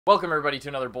Welcome everybody to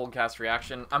another Boldcast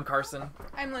reaction. I'm Carson.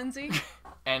 I'm Lindsay.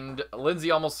 And Lindsay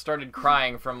almost started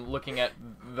crying from looking at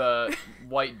the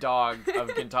white dog of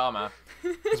Gintama.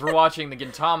 Because we're watching the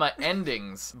Gintama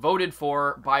endings voted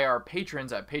for by our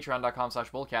patrons at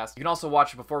patreon.com/boldcast. You can also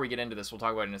watch, before we get into this, we'll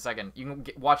talk about it in a second, you can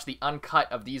watch the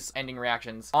uncut of these ending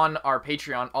reactions on our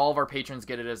Patreon. All of our patrons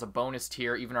get it as a bonus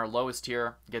tier. Even our lowest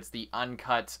tier gets the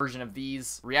uncut version of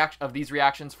these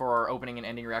reactions for our opening and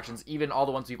ending reactions. Even all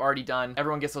the ones we've already done.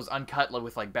 Everyone gets those uncut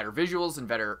with like better visuals and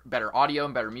better audio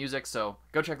and better music. So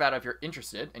go check that out if you're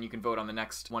interested, and you can vote on the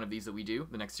next one of these that we do,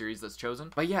 the next series that's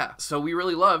chosen. But yeah, so we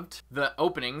really loved the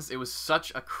openings. It was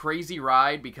such a crazy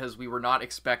ride because we were not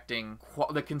expecting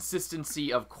the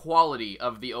consistency of quality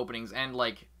of the openings, and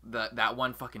like that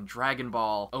one fucking Dragon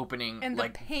Ball opening, and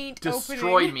like, the paint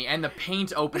destroyed me, and the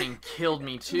paint opening killed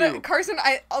me too. Carson,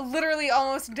 I literally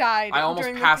almost died. I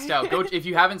almost passed out. Go if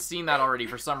you haven't seen that already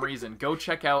for some reason, go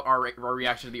check out our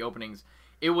reaction to the openings.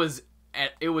 It was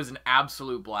an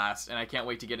absolute blast, and I can't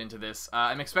wait to get into this.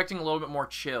 I'm expecting a little bit more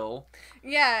chill.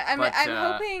 Yeah, I'm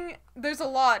hoping there's a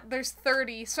lot. There's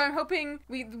 30, so I'm hoping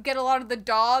we get a lot of the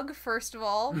dog, first of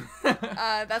all.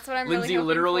 That's what I'm Lindsay, really hoping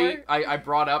literally, for. I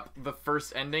brought up the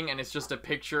first ending, and it's just a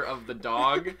picture of the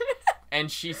dog, and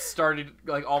she started,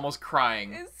 like, almost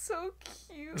crying. It's so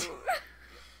cute.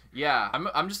 Yeah,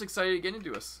 I'm just excited to get into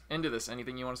this.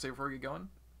 Anything you want to say before we get going?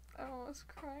 I'm almost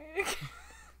crying.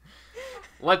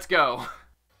 Let's go.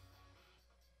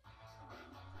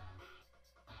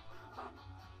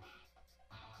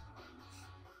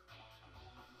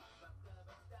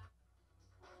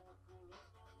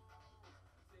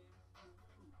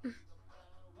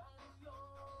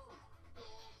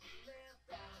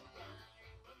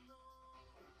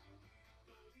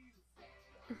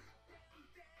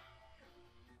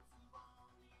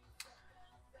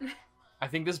 I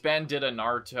think this band did a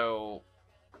Naruto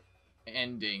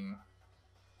ending.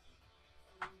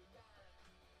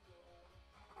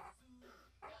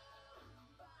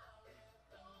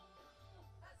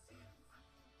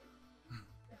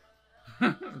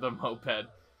 The moped.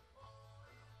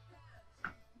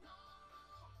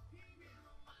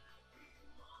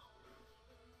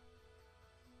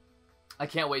 I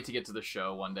can't wait to get to the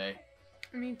show one day.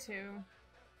 Me too.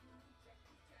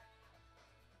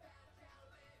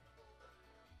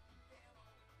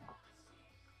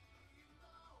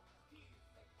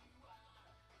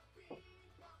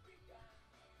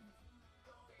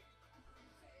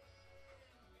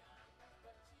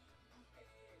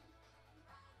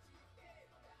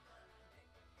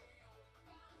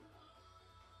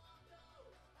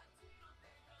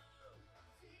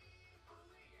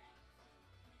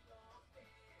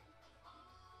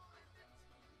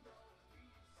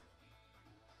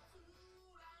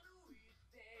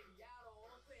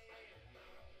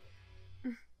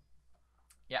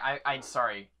 Yeah, I'm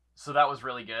sorry. So that was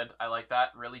really good. I like that.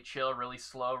 Really chill, really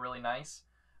slow, really nice.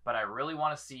 But I really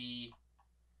want to see...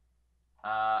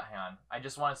 hang on. I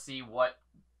just want to see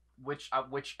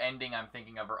which ending I'm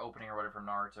thinking of, or opening or whatever, for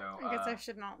Naruto. I guess I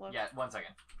should not look. Yeah, 1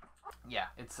 second. Yeah,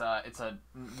 it's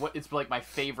like my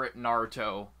favorite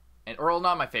Naruto, or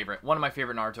not my favorite, one of my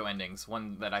favorite Naruto endings.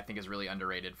 One that I think is really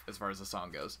underrated as far as the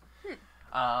song goes.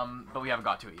 But we haven't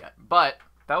got to it yet. But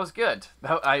that was good.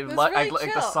 I like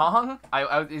the song.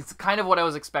 It's kind of what I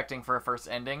was expecting for a first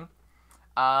ending.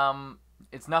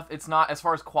 It's not as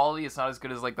far as quality. It's not as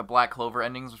good as like the Black Clover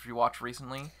endings, which we watched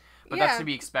recently. But that's to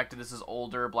be expected. This is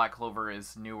older. Black Clover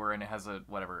is newer, and it has a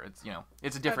whatever. It's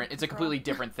it's a completely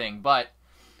different thing. But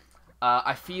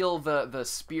I feel the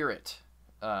spirit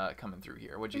coming through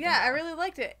here. What'd you think? Yeah, I really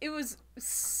liked it. It was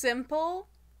simple.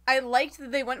 I liked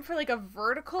that they went for like a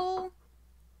vertical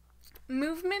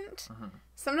movement.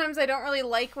 Sometimes I don't really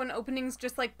like when openings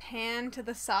just like pan to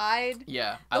the side.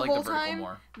 Yeah, I like the vertical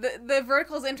more. The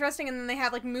vertical is interesting, and then they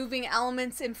have like moving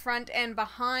elements in front and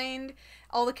behind.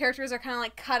 All the characters are kind of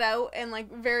like cut out and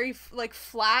like very like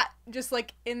flat, just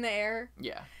like in the air.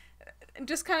 Yeah,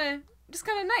 just kind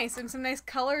of nice, and some nice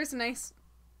colors, nice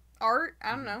art.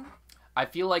 I don't know. I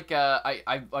feel like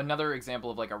I another example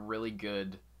of like a really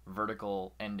good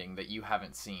vertical ending that you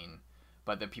haven't seen,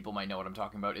 but that people might know what I'm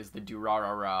talking about, is the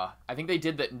Durarara. I think they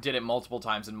did it multiple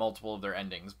times in multiple of their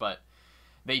endings, but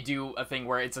they do a thing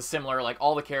where it's a similar, like,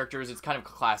 all the characters, it's kind of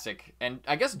classic. And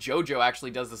I guess JoJo actually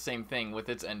does the same thing with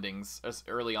its endings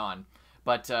early on.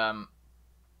 But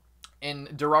in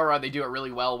Durarara, they do it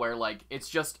really well, where, like, it's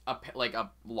just a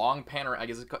long panoramic. I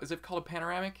guess is it called a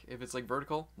panoramic? If it's, like,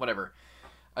 vertical? Whatever.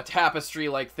 A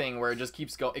tapestry-like thing where it just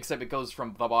keeps going, except it goes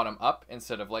from the bottom up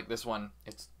instead of, like, this one.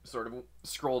 It's sort of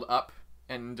scrolled up,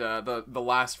 and the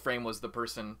last frame was the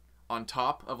person on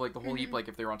top of like the whole heap, like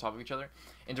if they were on top of each other.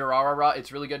 In Durarara,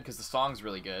 it's really good because the song's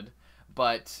really good,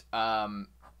 but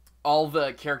all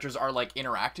the characters are like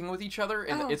interacting with each other,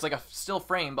 and it's like a still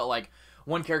frame, but like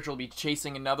one character will be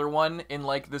chasing another one in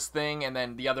like this thing, and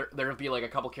then there'll be like a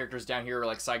couple characters down here, or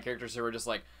like side characters who are just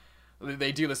like,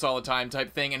 they do this all the time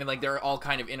type thing, and then, like, they're all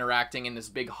kind of interacting in this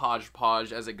big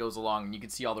hodgepodge as it goes along, and you can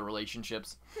see all the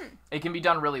relationships. It can be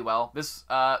done really well. This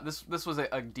was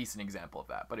a decent example of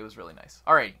that, but it was really nice.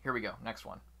 All right, here we go. Next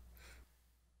one.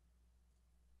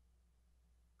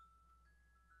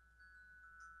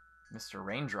 Mr.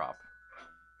 Raindrop.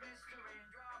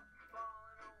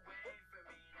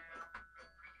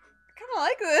 I kind of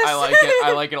like this. I like it.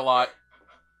 I like it a lot.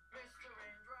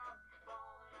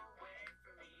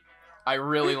 I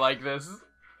really like this.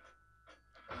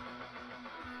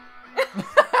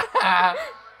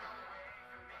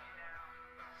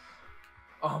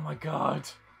 Oh my god.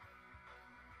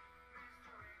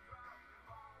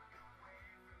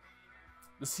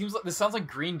 This sounds like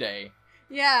Green Day.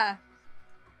 Yeah.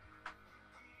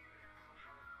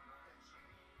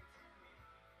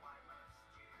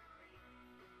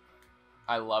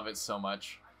 I love it so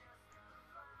much.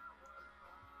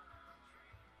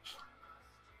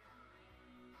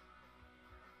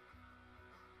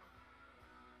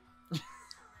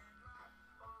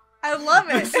 I love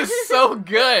it. This is so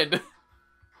good.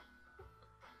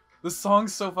 The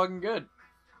song's so fucking good.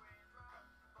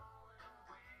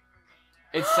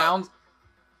 It sounds...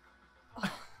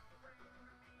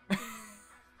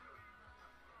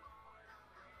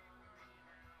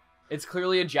 It's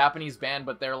clearly a Japanese band,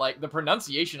 but they're like... The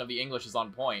pronunciation of the English is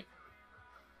on point.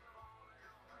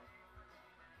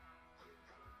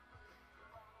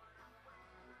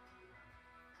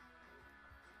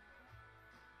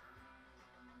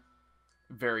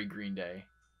 Very Green Day.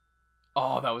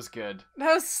 Oh, that was good.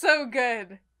 That was so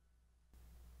good.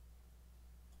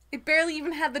 It barely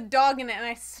even had the dog in it, and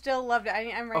I still loved it.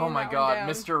 I'm writing Oh my that god, one down.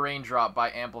 Mr. Raindrop by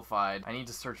Amplified. I need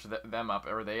to search them up.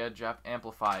 Are they a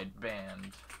Amplified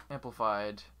band?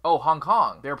 Amplified. Oh, Hong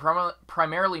Kong. They're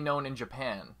primarily known in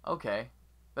Japan. Okay,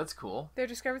 that's cool. They're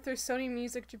discovered through Sony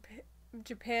Music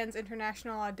Japan's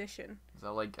international audition. Is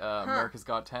that like America's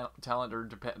Got Talent or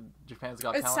Japan's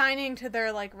Got Talent? It's signing to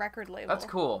their like record label. That's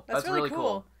cool. That's really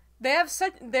cool.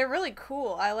 They're really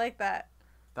cool. I like that.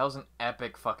 That was an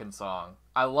epic fucking song.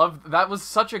 That was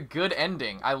such a good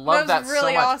ending. I love that so much.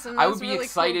 Really awesome. I would be really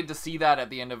excited to see that at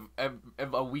the end of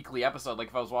a weekly episode. Like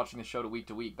if I was watching the show week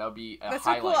to week, that would be a highlight.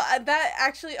 So cool. That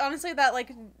actually, honestly, that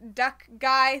like duck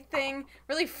guy thing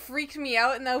really freaked me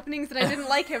out in the openings, and I didn't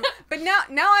like him. But now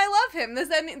I love him.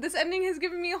 This ending has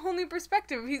given me a whole new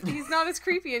perspective. He's not as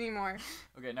creepy anymore.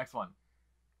 Okay, next one.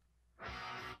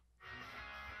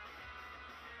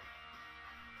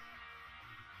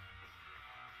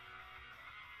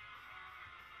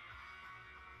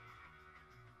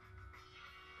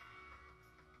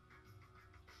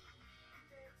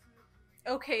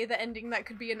 Okay, the ending that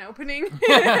could be an opening. It's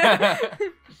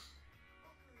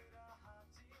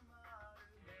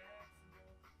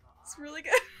really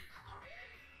good.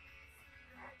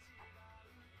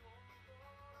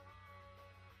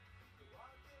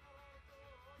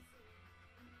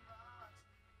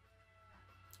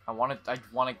 I want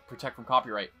to protect from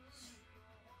copyright.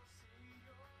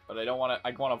 But I don't want to,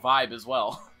 I want to vibe as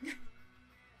well.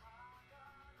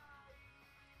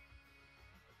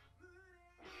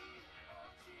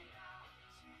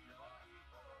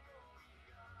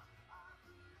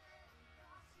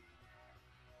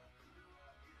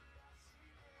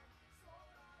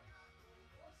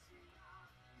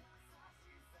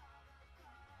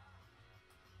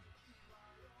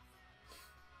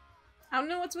 I don't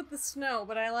know what's with the snow,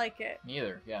 but I like it.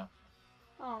 Neither, yeah.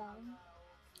 Oh.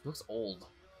 He looks old.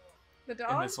 The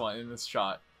dog? In this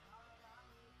shot.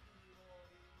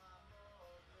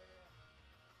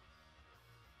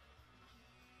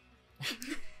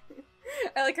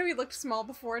 I like how he looked small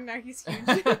before and now he's huge.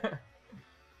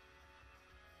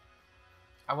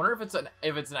 I wonder if it's an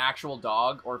actual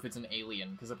dog or if it's an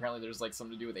alien, because apparently there's like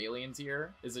something to do with aliens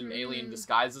here. Is it an alien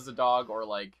disguised as a dog or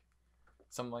like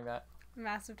something like that?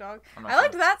 Massive dog. I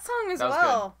liked that song as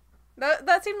well. Good.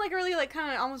 That seemed like a really like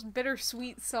kind of almost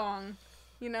bittersweet song,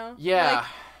 you know? Yeah.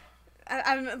 Like,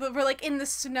 I don't know. We're like in the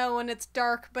snow and it's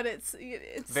dark, but it's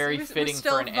very fitting we're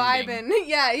still for an vibing. ending.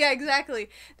 Yeah, exactly.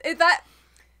 An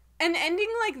ending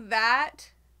like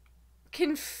that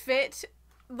can fit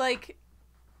like,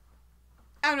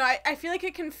 I don't know. I feel like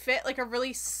it can fit like a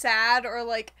really sad or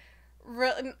like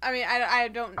really, I mean, I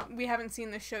don't, we haven't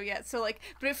seen this show yet, so, like,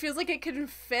 but it feels like it could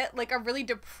fit, like, a really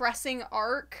depressing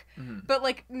arc, but,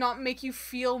 like, not make you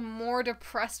feel more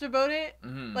depressed about it,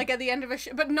 like, at the end of a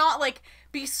show, but not, like,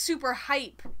 be super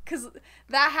hype, because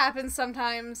that happens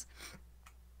sometimes,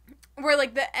 where,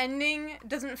 like, the ending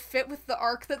doesn't fit with the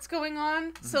arc that's going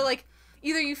on, so, like,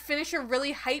 either you finish a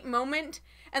really hype moment,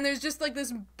 and there's just, like,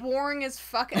 this boring as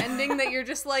fuck ending that you're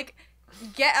just, like,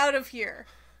 get out of here.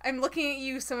 I'm looking at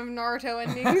you, some of Naruto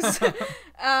endings.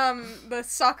 The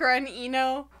Sakura and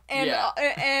Ino.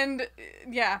 And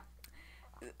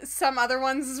some other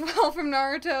ones as well from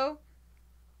Naruto.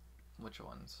 Which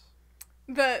ones?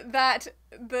 The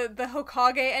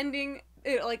Hokage ending,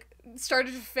 it, like,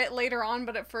 started to fit later on,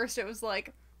 but at first it was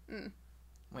like,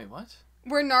 Wait, what?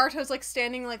 Where Naruto's, like,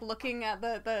 standing, like, looking at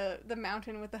the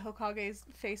mountain with the Hokage's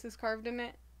faces carved in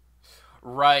it.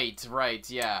 Right,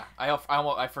 yeah. I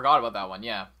forgot about that one,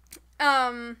 yeah.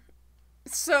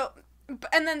 So, but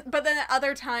then at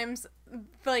other times,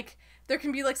 like, there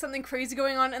can be, like, something crazy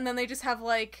going on, and then they just have,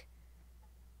 like,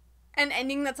 an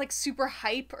ending that's, like, super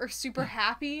hype or super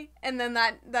happy, and then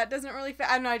that doesn't really fit.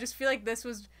 I don't know, I just feel like this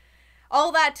was...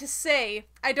 All that to say,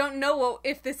 I don't know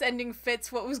if this ending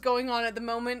fits what was going on at the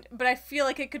moment, but I feel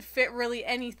like it could fit really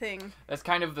anything. That's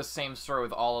kind of the same story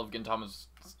with all of Gintama's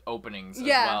openings as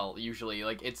well, usually.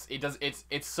 Like, it's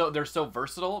so, they're so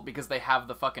versatile because they have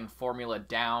the fucking formula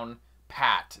down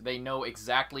pat. They know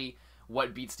exactly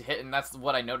what beats to hit, and that's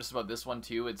what I noticed about this one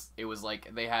too. It was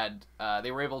like they had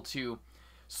they were able to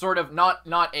sort of not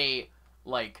a,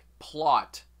 like,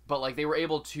 plot, but, like, they were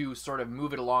able to sort of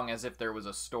move it along as if there was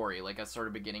a story, like a sort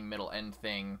of beginning, middle, end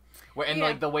thing.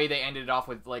 Like, the way they ended it off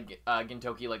with, like,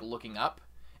 Gintoki, like, looking up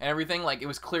and everything, like, it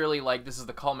was clearly, like, this is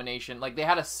the culmination. Like, they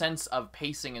had a sense of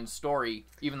pacing and story,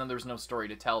 even though there's no story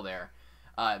to tell there,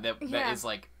 that is,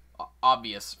 like,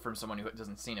 obvious from someone who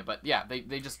hasn't seen it. But, yeah,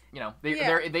 they just, you know,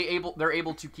 they're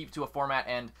able to keep to a format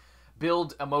and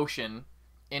build emotion.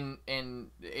 In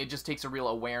it just takes a real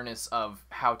awareness of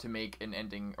how to make an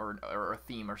ending or a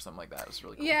theme or something like that. It's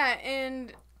really cool. Yeah,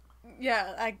 and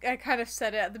I kind of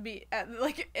said it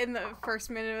like in the first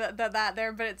minute of that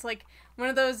there, but it's like one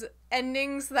of those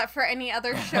endings that for any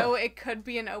other show it could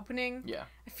be an opening. Yeah,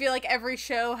 I feel like every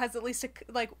show has at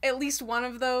least one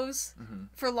of those.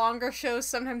 For longer shows,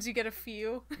 sometimes you get a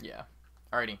few. Yeah.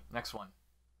 Alrighty, next one.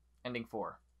 Ending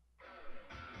 4.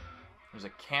 There's a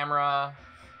camera.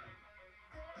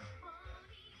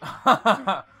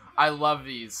 I love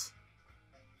these.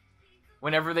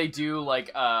 Whenever they do,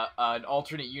 like, an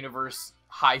alternate universe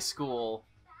high school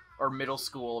or middle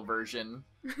school version.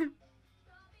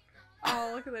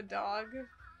 Oh, look at the dog.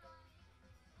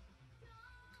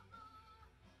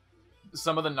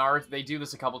 Some of the Naruto, they do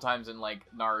this a couple times in, like,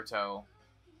 Naruto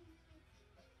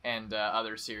and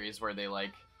other series where they,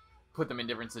 like, put them in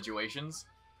different situations.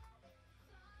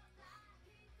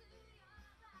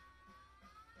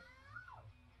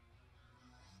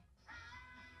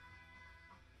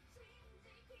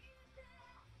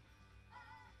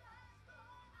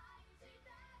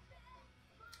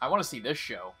 I want to see this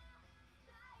show.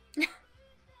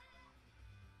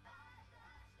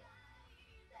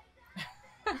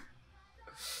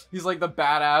 He's like the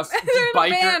badass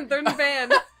biker. They're in the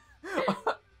band.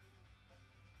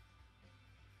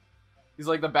 He's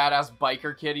like the badass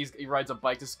biker kid. He rides a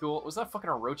bike to school. Was that fucking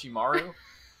Orochimaru?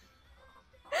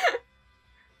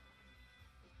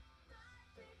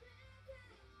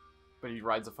 But he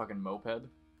rides a fucking moped.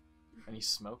 And he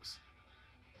smokes.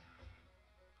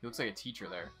 He looks like a teacher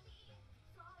there.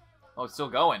 Oh, it's still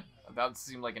going. That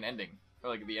seemed like an ending. Or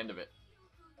like the end of it.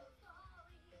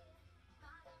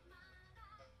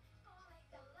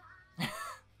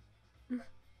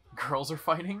 Girls are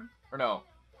fighting? Or no?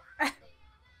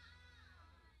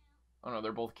 Oh no,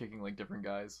 they're both kicking like different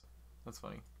guys. That's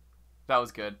funny. That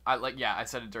was good. I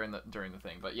said it during the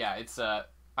thing, but yeah, it's I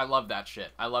love that shit.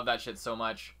 I love that shit so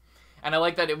much. And I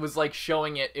like that it was, like,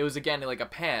 showing it. It was, again, like a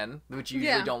pan, which you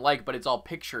usually don't like, but it's all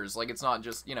pictures. Like, it's not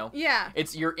just, you know. Yeah.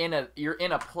 It's you're in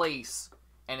a place,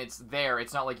 and it's there.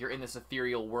 It's not like you're in this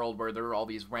ethereal world where there are all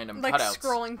these random like cutouts.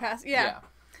 Scrolling past. Yeah.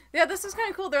 Yeah, this is kind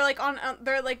of cool. They're like on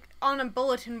a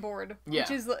bulletin board, which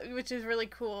is really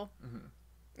cool.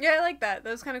 Yeah, I like that.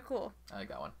 That was kind of cool. I like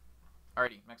that one.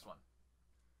 Alrighty, next one.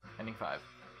 Ending 5.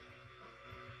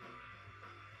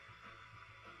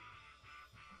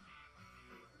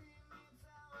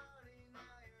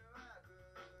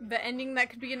 The ending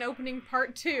that could be an opening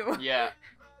part 2. Yeah.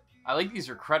 I like these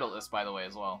are creditless, by the way,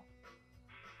 as well.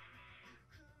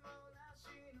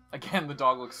 Again, the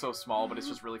dog looks so small, but it's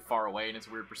just really far away and it's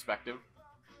a weird perspective.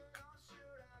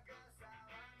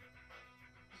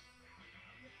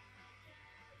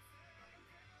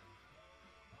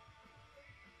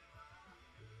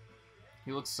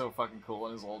 He looks so fucking cool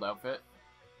in his old outfit.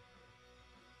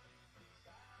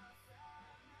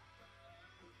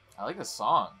 I like this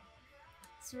song.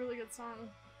 It's a really good song.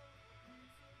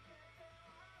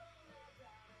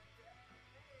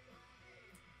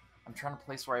 I'm trying to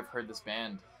place where I've heard this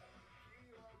band.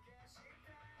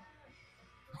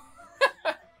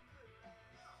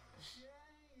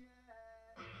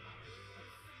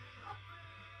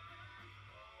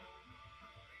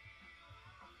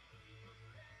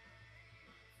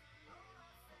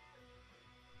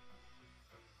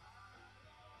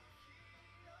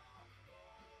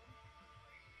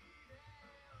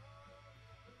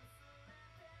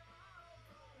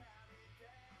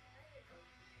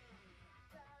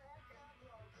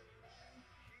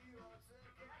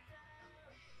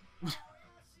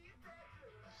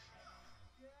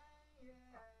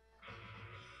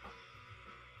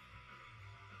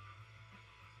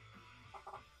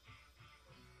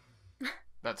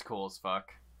 That's cool as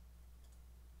fuck.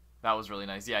 That was really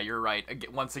nice. Yeah, you're right.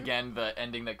 Once again, the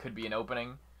ending that could be an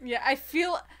opening. Yeah, I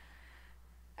feel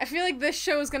like this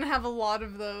show is gonna have a lot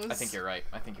of those. I think you're right.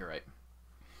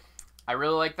 I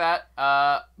really like that.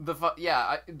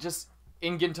 Just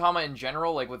in Gintama in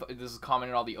general, like this is common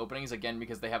in all the openings again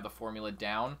because they have the formula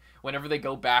down. Whenever they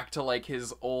go back to like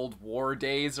his old war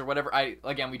days or whatever,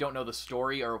 we don't know the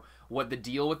story or what the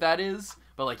deal with that is,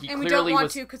 but like we don't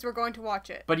want to because we're going to watch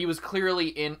it. But he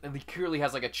clearly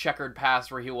has like a checkered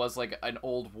past where he was like an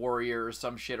old warrior or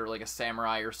some shit or like a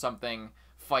samurai or something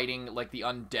fighting like the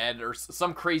undead or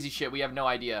some crazy shit. We have no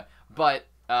idea, but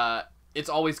it's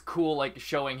always cool like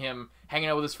showing him hanging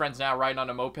out with his friends now, riding on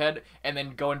a moped, and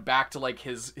then going back to like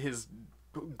his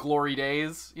glory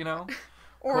days, you know,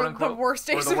 or quote, unquote, the worst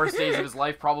days, or the worst days of his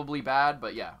life. Probably bad,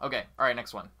 but yeah. Okay, all right,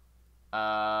 next one.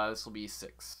 This will be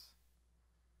 6.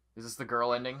 Is this the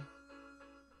girl ending?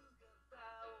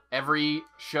 Every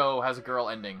show has a girl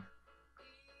ending.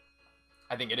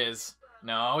 I think it is.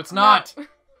 No, it's not. No.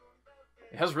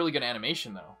 It has really good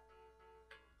animation though.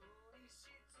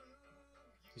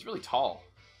 He's really tall.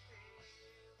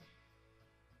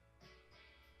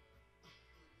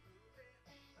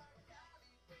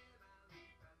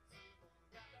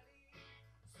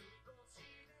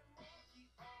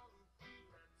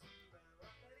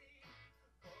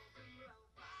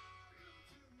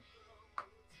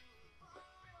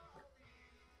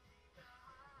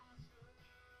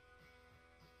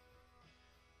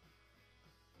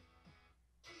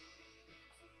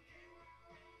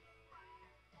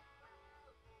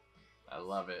 I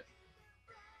love it.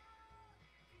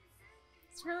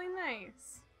 It's really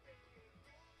nice.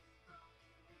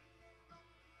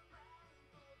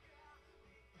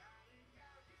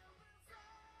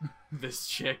 This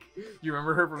chick. You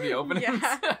remember her from the openings?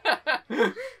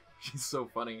 Yeah. She's so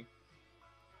funny.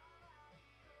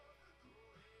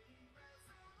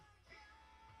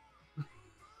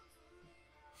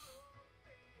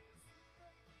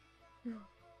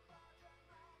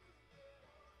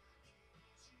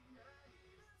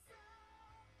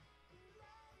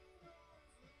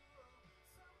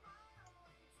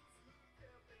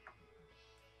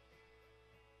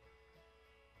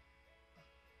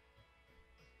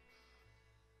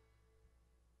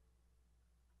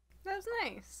 That was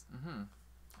nice. Mm-hmm.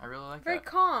 I really like that. Very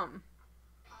calm.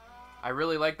 I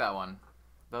really like that one.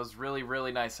 That was really,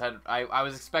 really nice. I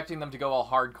was expecting them to go all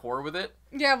hardcore with it.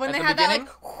 Yeah, when they had that, like...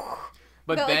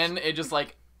 But then it just,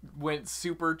 like, went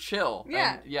super chill.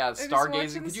 Yeah. And, yeah,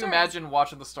 stargazing. Could you imagine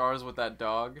watching the stars with that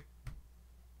dog?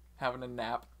 Having a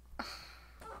nap.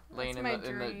 Laying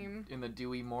in the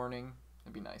dewy morning.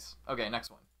 That'd be nice. Okay,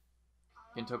 next one.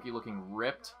 Gintoki looking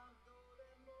ripped.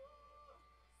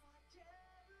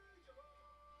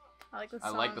 I like the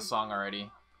song. I like the song already.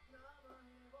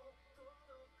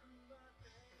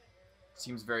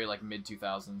 Seems very like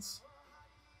mid-2000s.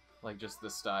 Like just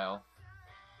this style.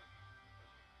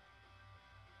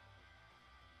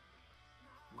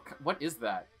 What is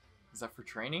that? Is that for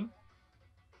training?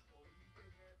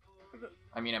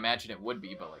 I mean, I imagine it would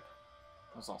be, but like,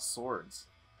 it was all swords.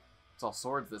 It's all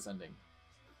swords this ending.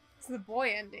 It's the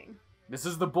boy ending. This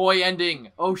is the boy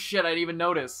ending! Oh shit, I didn't even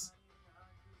notice.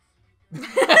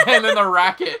 And then the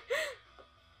racket.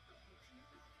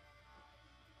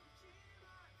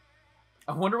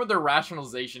 I wonder what their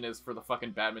rationalization is for the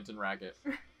fucking badminton racket.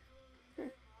 I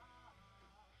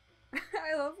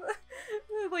love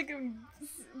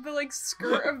the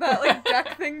skirt of that like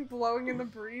deck thing blowing in the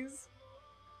breeze.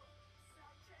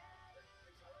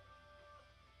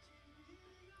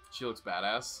 She looks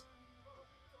badass.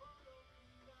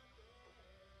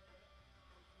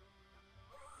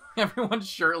 Everyone's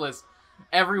shirtless.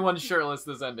 Everyone's shirtless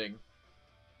this ending.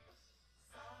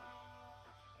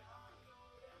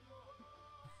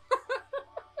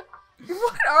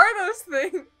 What are those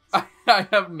things? I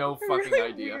have no fucking Really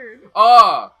idea. weird.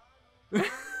 Oh!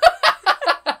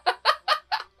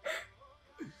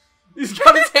 He's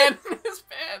got his hand in his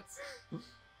pants.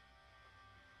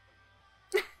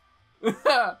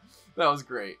 That was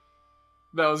great.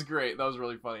 That was great. That was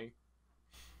really funny.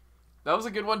 That was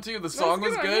a good one too. The song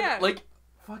was good. Yeah. Like,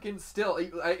 fucking still,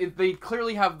 they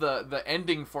clearly have the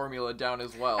ending formula down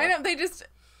as well. I know, they just...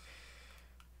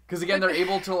 Because again, they're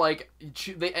able to like,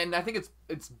 and I think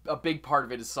it's a big part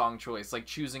of it is song choice, like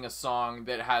choosing a song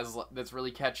that's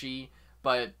really catchy,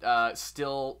 but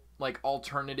still like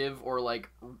alternative or like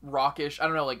rockish. I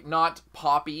don't know, like not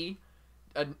poppy,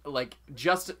 like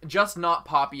just not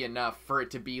poppy enough for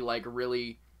it to be like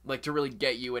really like to really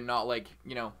get you and not like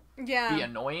be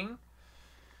annoying.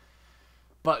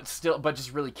 But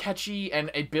just really catchy,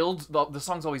 and it builds. The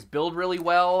songs always build really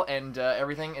well, and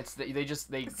everything. It's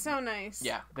so nice.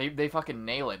 Yeah, they fucking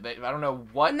nail it. I don't know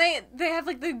what. And they have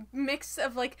like the mix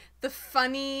of like the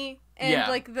funny and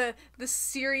like the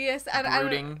serious.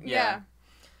 Brooding. Yeah.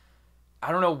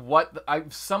 I don't know what.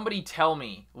 Somebody tell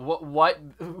me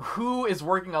who is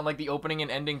working on like the opening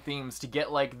and ending themes to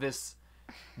get like this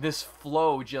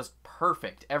flow just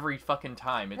perfect every fucking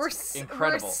time. It's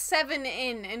incredible. We're 7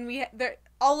 in, and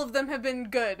all of them have been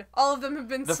good. All of them have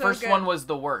been so good. The first one was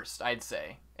the worst, I'd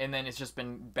say, and then it's just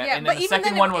been better. Yeah, and then the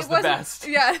second one was the best.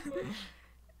 Yeah.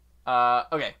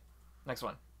 Okay, next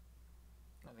one.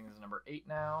 I think this is number 8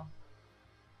 now.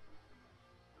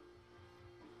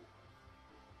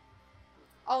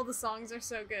 All the songs are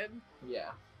so good. Yeah.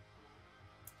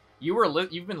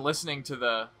 You've been listening to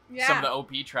some of the OP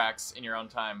tracks in your own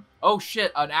time. Oh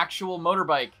shit, an actual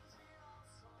motorbike.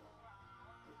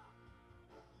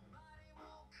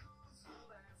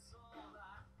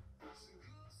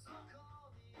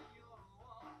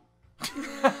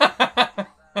 I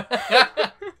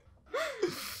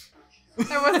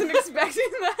wasn't expecting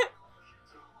that.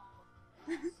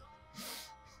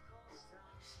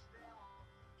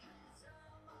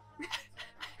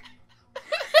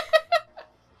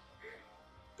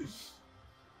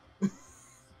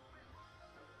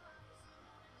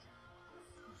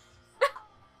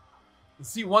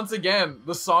 See, once again,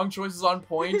 the song choice is on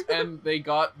point, and they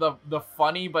got the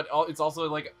funny, but it's also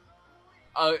like,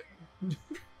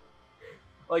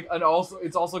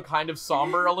 it's also kind of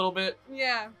somber a little bit.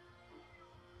 Yeah.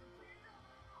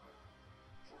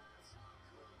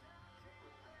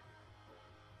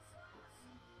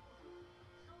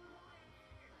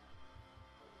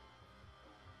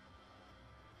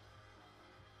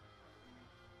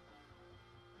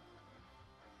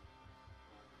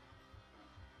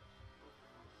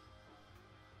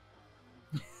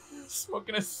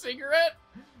 Smoking a cigarette,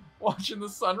 watching the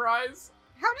sunrise.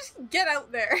 How does he get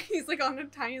out there? He's like on a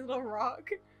tiny little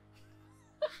rock.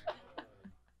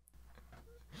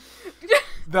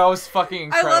 That was fucking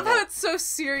incredible. I love how it's so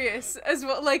serious as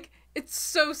well. Like, it's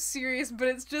so serious, but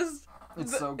it's just...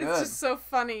 It's so good. It's just so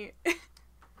funny.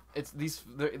 It's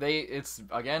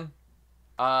again,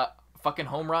 fucking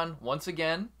home run once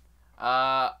again.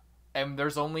 And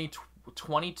there's only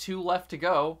 22 left to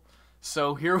go.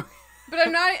 So here... But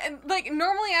I'm not, like,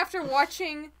 normally after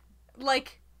watching,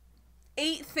 like,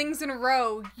 8 things in a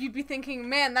row, you'd be thinking,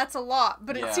 man, that's a lot.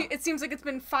 But it seems like it's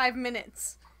been 5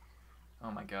 minutes. Oh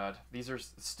my god. These are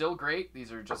still great.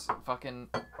 These are just fucking...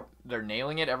 They're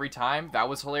nailing it every time. That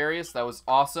was hilarious. That was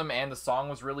awesome. And the song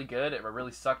was really good. It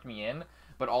really sucked me in.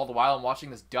 But all the while I'm watching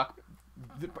this duck...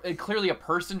 Clearly a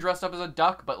person dressed up as a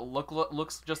duck, but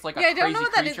looks just like a crazy creature. Yeah, I don't know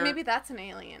what that is. Maybe that's an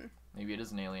alien. Maybe it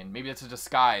is an alien. Maybe it's a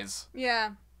disguise.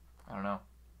 Yeah. I don't know.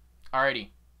 Alrighty.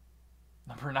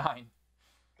 Number 9.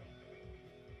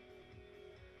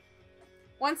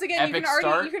 Once again, you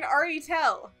can already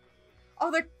tell.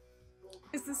 Oh,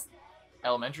 is this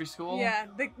elementary school? Yeah,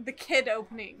 the kid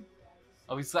opening.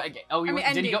 Oh, he's like,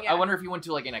 did he go? Yeah. I wonder if he went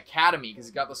to like an academy because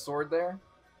he got the sword there.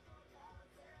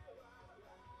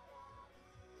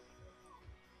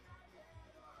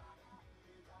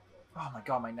 Oh my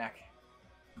god, my neck.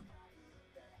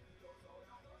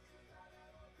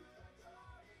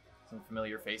 Some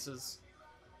familiar faces.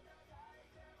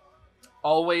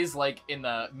 Always like in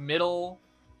the middle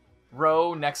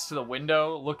row next to the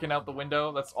window, looking out the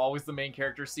window. That's always the main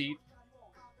character seat.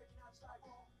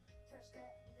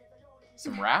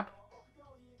 Some rap?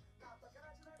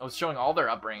 I was showing all their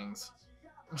upbringings.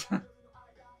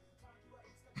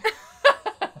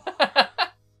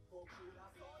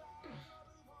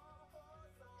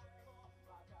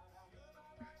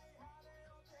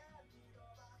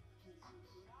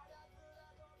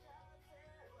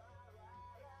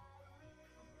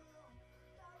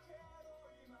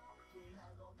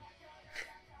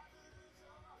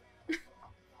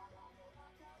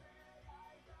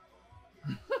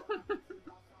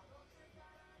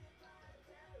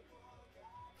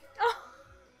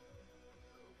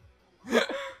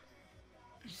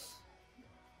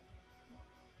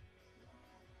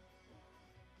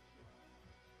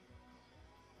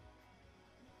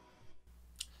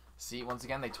 See, once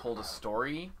again, they told a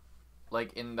story.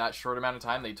 Like, in that short amount of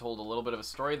time, they told a little bit of a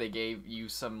story. They gave you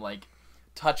some, like,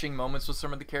 touching moments with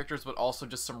some of the characters, but also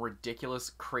just some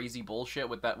ridiculous, crazy bullshit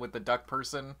with the duck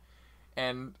person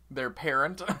and their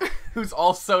parent, who's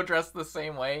also dressed the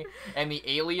same way, and the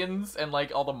aliens and,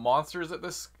 like, all the monsters at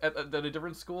a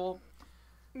different school.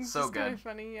 It's so just good. Kind of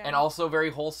funny, yeah. And also very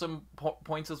wholesome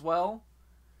points as well.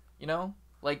 You know?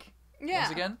 Like,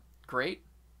 once again, great.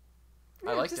 Yeah,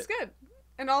 I liked just it. good.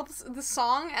 And all the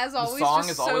song, as always, the song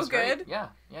just is so always good. Great. Yeah.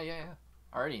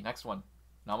 Alrighty, next one.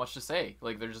 Not much to say.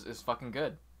 Like, it's fucking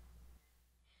good.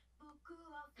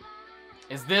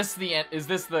 Is this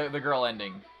the girl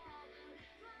ending?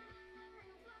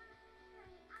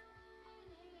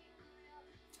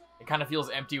 It kind of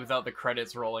feels empty without the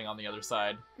credits rolling on the other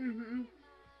side. Mm-hmm.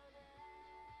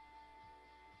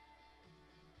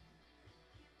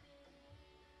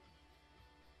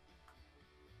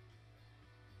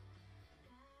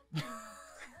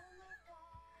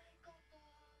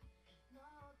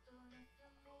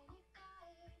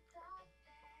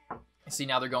 See,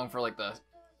 now they're going for, like, the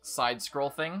side scroll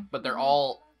thing, but they're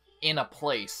all in a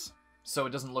place, so it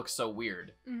doesn't look so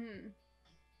weird. Mm-hmm.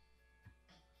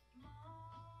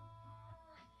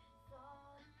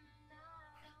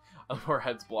 Her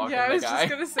head's blocking the guy. Yeah, I was guy.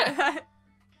 just gonna say that.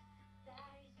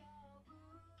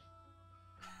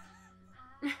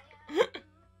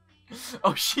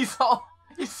 Oh, she's all...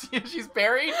 You see, she's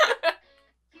buried?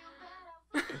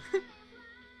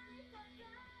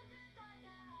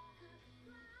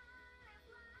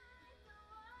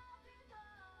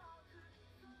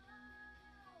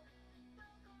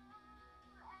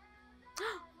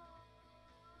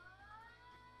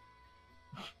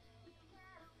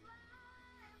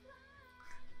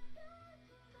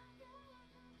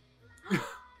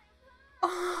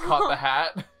 Caught the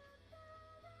hat.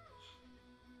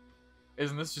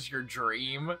 Isn't this just your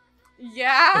dream?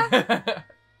 Yeah.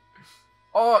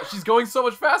 Oh, she's going so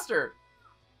much faster.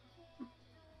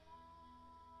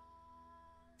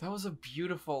 That was a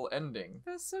beautiful ending.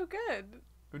 That was so good.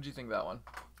 What'd you think of that one?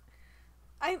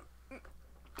 I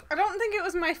don't think it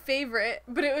was my favorite,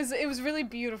 but it was really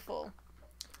beautiful.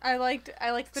 I liked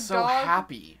the so dog. So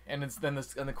happy, and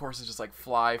the chorus is just like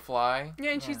fly.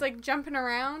 Yeah, and she's like jumping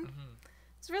around. Mm-hmm.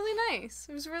 It's really nice.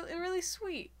 It was really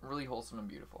sweet. Really wholesome and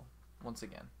beautiful. Once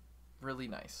again, really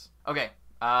nice. Okay,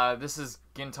 this is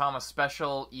Gintama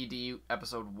Special ED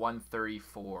episode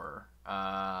 134.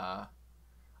 I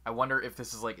wonder if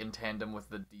this is like in tandem with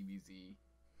the DBZ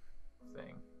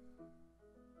thing.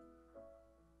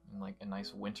 In like a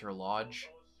nice winter lodge.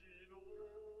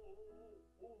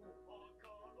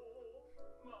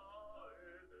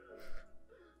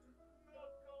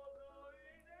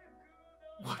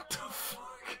 What the fuck?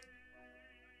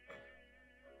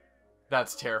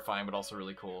 That's terrifying, but also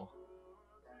really cool.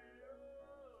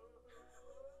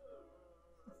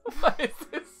 What is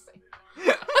this?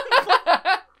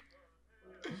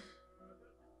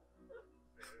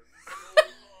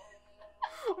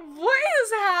 What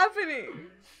is happening?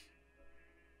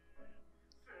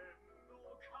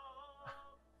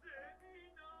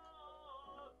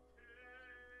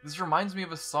 This reminds me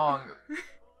of a song.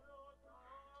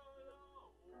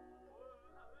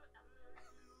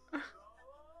 What the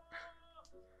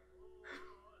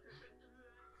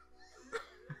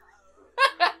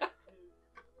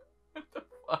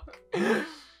fuck?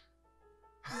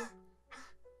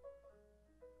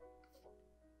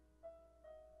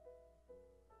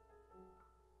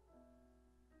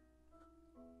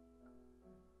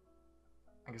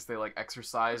 I guess they like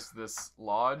exercised this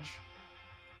lodge.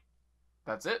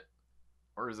 That's it?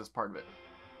 Or is this part of it?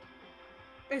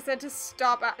 They said to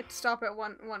stop at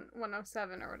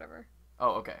 107 or whatever.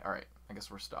 Oh, okay. All right. I guess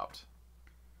we're stopped.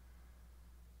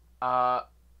 Oh,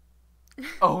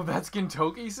 that's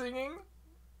Gintoki singing?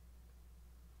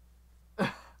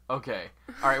 Okay.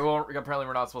 All right. Well, apparently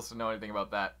we're not supposed to know anything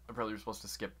about that. Apparently we're supposed to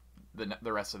skip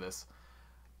the rest of this.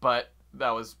 But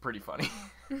that was pretty funny.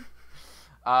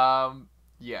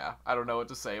 Yeah. I don't know what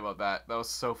to say about that. That was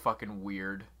so fucking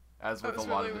weird, as with a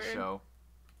lot of the show.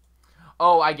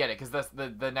 Oh, I get it, because that's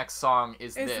the next song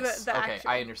is this. The okay, action.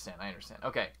 I understand.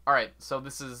 Okay, all right. So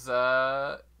this is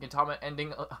Gintama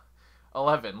ending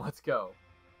 11. Let's go.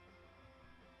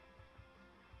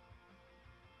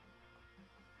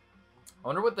 I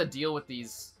wonder what the deal with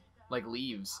these like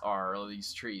leaves are, or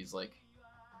these trees, like.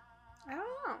 I don't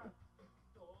know.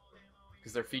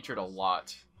 Because they're featured a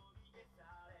lot.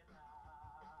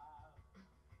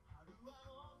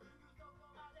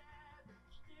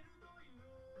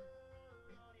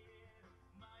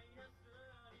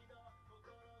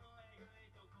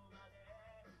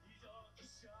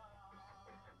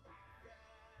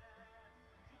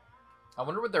 I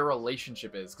wonder what their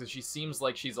relationship is, because she seems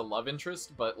like she's a love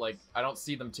interest, but, like, I don't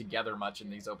see them together much in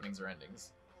these openings or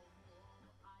endings.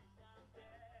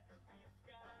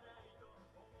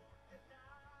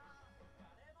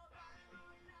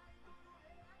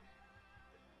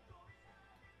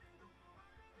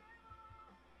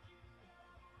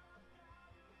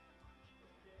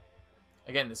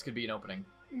 Again, this could be an opening.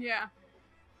 Yeah.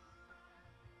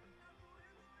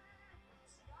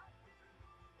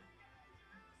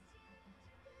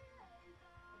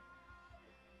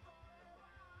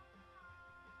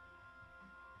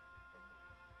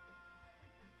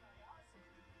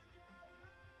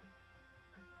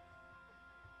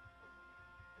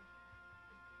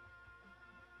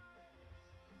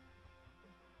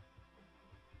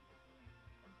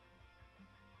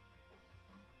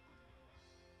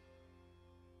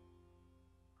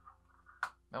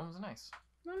 That one was nice.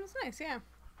 That was nice, yeah.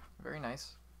 Very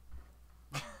nice.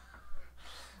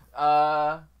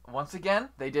 Once again,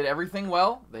 they did everything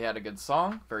well. They had a good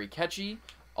song, very catchy.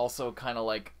 Also kind of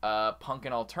like punk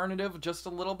and alternative just a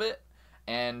little bit.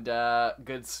 And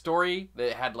good story.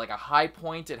 It had like a high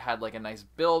point. It had like a nice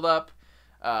build up.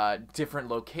 Different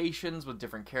locations with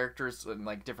different characters and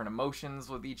like different emotions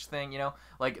with each thing, you know?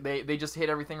 Like they just hit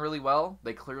everything really well.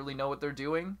 They clearly know what they're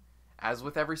doing, as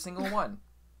with every single one.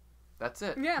 That's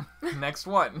it. Yeah. Next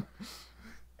one.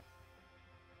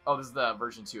 Oh, this is the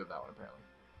version 2 of that one, apparently.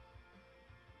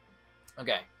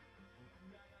 Okay.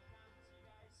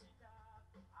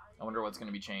 I wonder what's going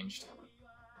to be changed.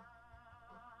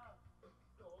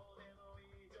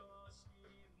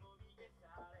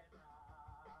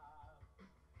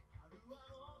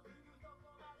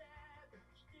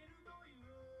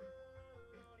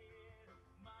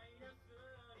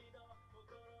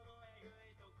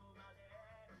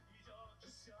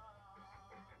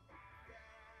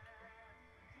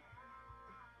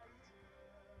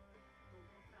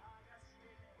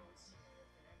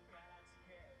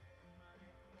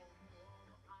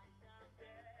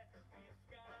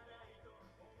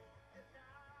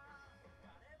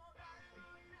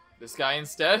 This guy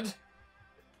instead?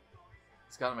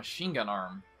 He's got a machine gun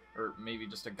arm. Or maybe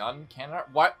just a gun cannon arm?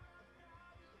 What?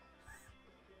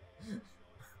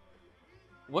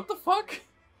 What the fuck?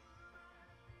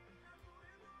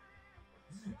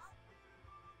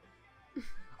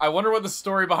 I wonder what the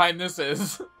story behind this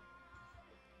is.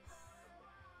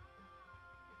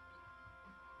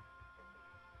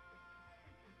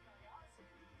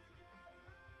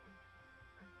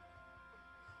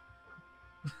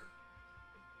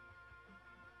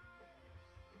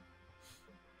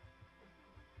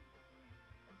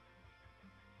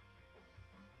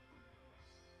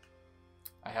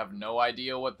 I have no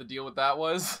idea what the deal with that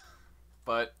was,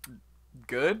 but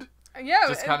good. Yeah.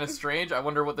 Just kind of strange. I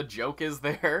wonder what the joke is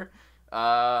there.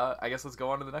 I guess let's go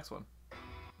on to the next one.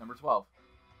 Number 12.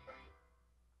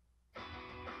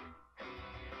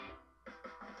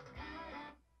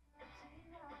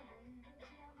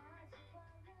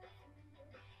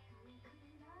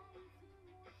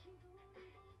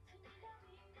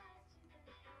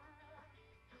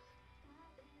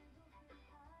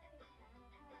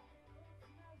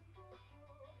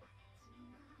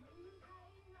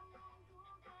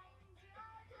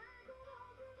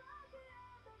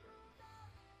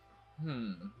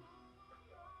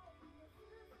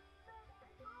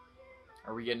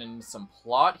 Are we getting into some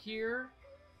plot here?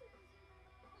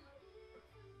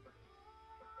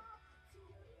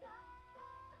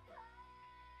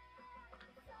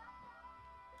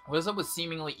 What is up with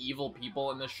seemingly evil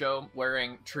people in this show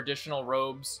wearing traditional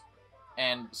robes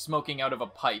and smoking out of a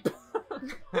pipe?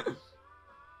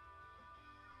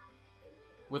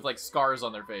 With, like, scars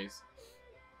on their face.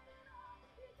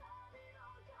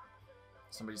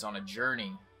 Somebody's on a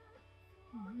journey.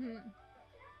 Mm-hmm.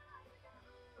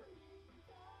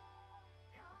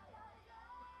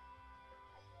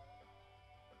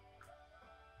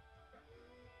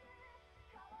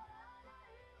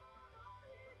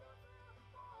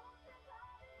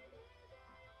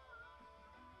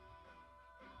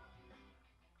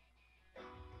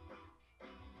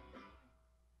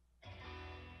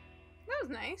 That was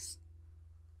nice.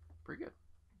 Pretty good.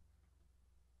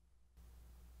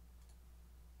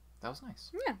 That was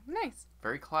nice. Yeah, nice.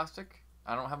 Very classic.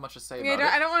 I don't have much to say Yeah, about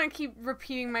it. I don't want to keep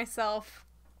repeating myself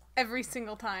every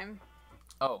single time.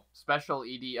 Oh, special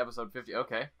ED episode 50.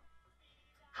 Okay.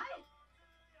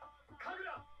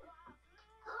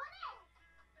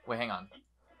 Wait, hang on.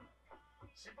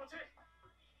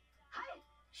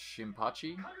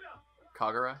 Shinpachi?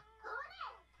 Kagura?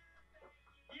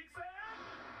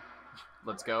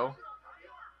 Let's go.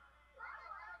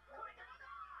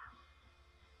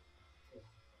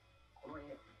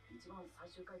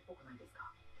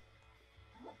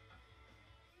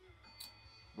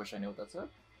 Wish I knew what that said.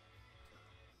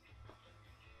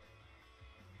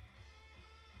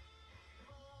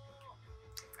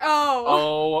 Oh.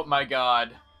 Oh my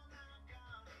god.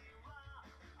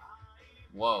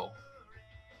 Whoa.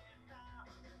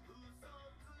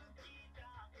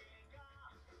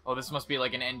 Oh, this must be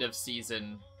like an end of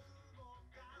season.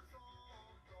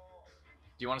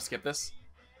 Do you want to skip this?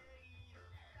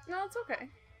 No, it's okay.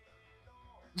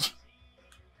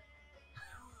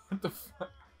 What the fuck?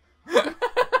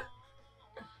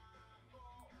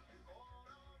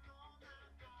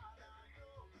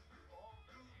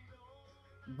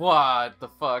 What the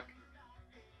fuck?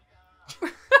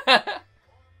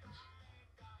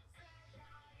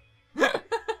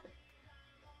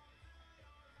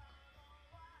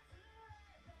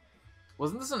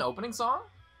 Wasn't this an opening song?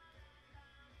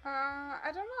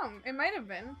 I don't know. It might have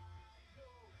been.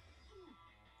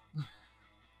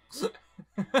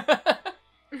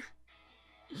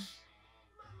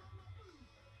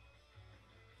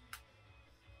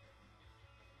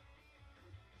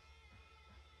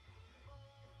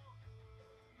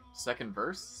 Second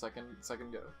verse?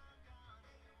 Second go?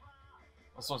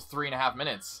 This one's 3.5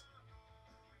 minutes.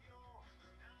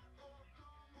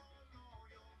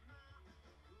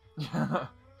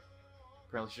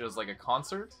 Apparently she does like a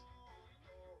concert.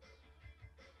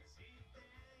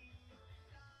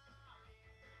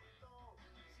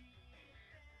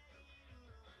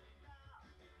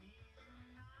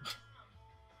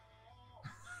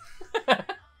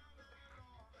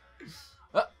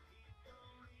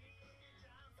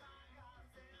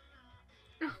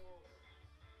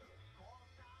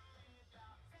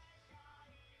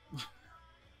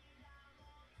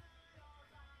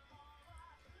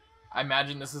 I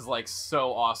imagine this is like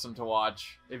so awesome to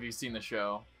watch if you've seen the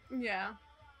show. Yeah.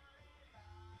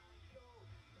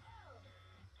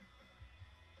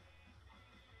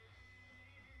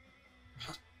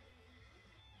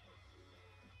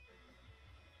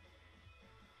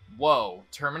 Whoa,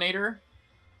 Terminator?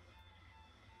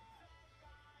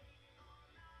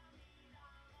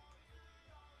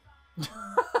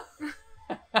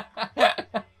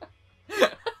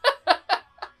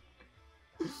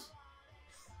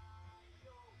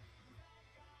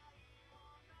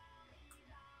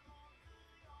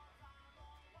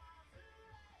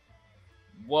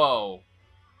 Whoa.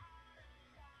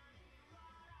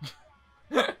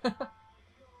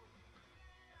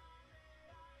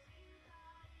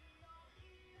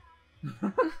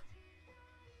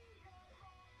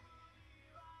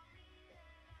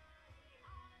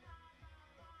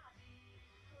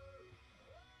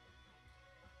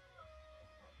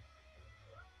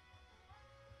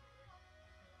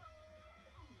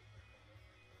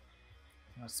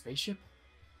 A spaceship?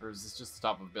 Or is this just the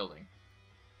top of a building?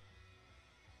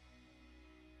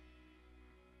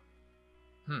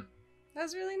 That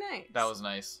was really nice. That was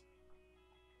nice.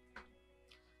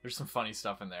 There's some funny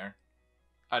stuff in there.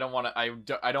 I don't want to.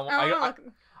 I don't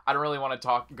really want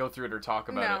to go through it or talk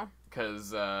about it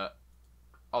because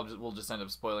we'll just end up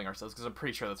spoiling ourselves because I'm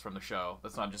pretty sure that's from the show.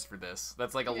 That's not just for this.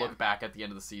 That's like a look back at the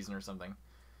end of the season or something.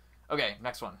 Okay,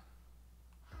 next one.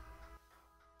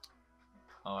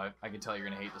 Oh, I can tell you're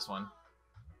gonna hate this one.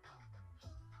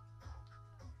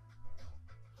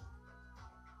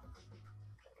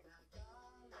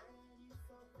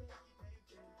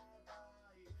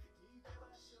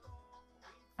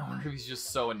 I wonder if he's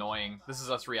just so annoying. This is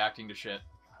us reacting to shit.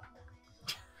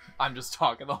 I'm just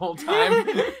talking the whole time,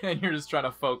 and you're just trying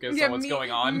to focus on what's going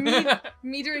on.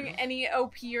 me during any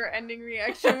OP or ending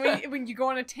reaction when you go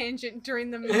on a tangent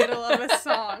during the middle of a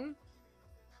song.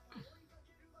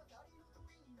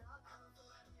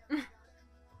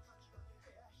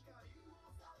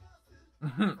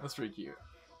 That's pretty cute.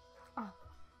 Oh,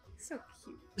 so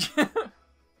cute.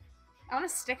 I want a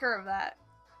sticker of that.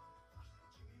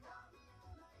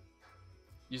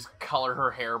 You just color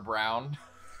her hair brown.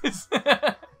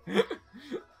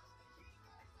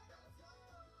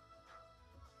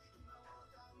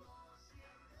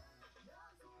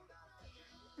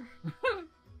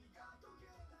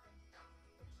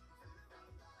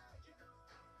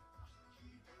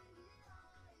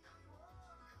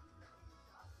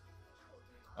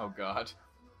 Oh god.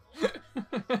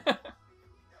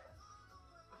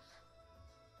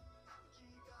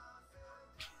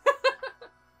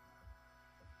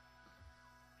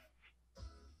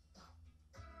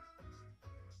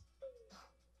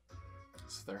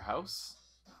 This is their house?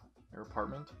 Their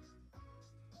apartment?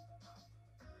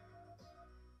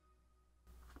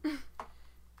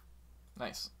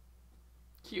 Nice.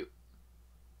 Cute.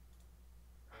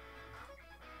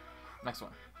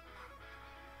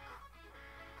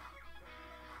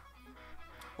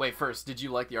 Wait, first, did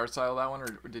you like the art style of that one,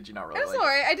 or did you not really It was like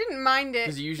alright. I didn't mind it.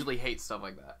 Because you usually hate stuff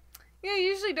like that. Yeah, I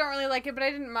usually don't really like it, but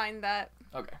I didn't mind that.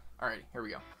 Okay. Alright, here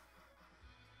we go.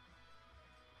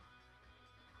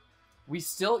 We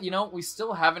still, we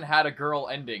still haven't had a girl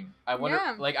ending. I wonder,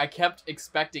 like, I kept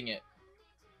expecting it.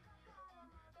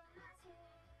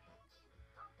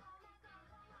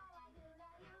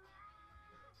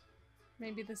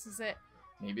 Maybe this is it.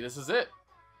 Maybe this is it.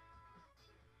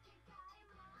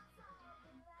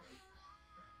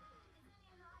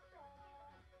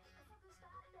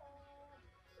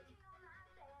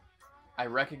 I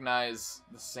recognize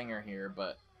the singer here,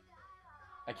 but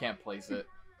I can't place it.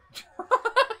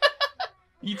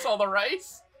 Eats all the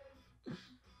rice?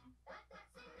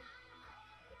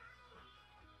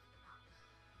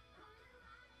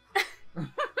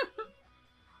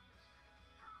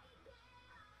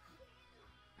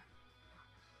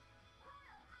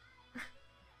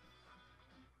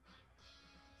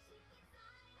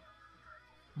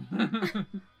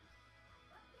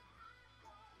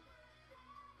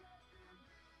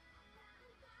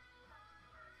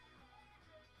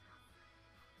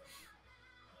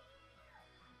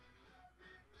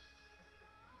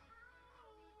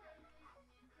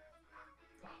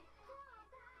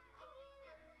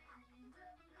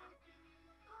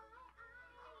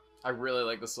 I really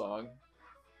like the song.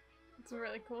 It's a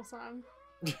really cool song.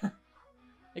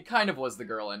 It kind of was the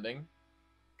girl ending.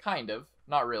 Kind of.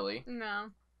 Not really. No.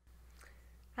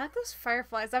 I like those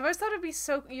fireflies. I've always thought it'd be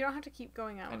so... You don't have to keep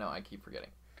going out. I know, I keep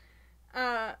forgetting.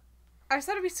 I just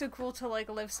thought it'd be so cool to, like,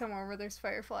 live somewhere where there's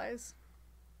fireflies.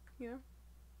 You know?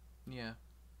 Yeah.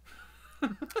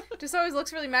 Just always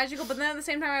looks really magical, but then at the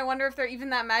same time I wonder if they're even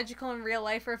that magical in real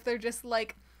life, or if they're just,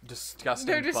 like...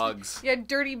 Disgusting bugs. Yeah,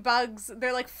 dirty bugs.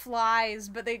 They're like flies,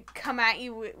 but they come at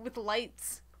you with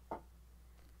lights.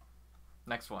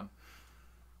 Next one.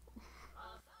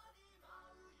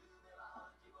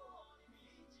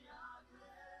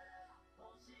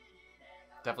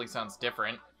 Definitely sounds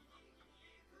different.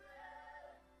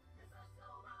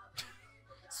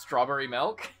 Strawberry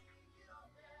milk?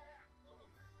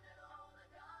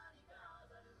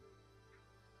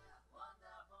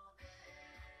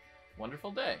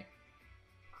 Wonderful day.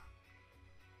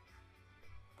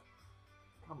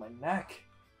 Oh, my neck.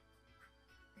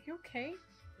 Are you okay?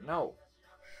 No.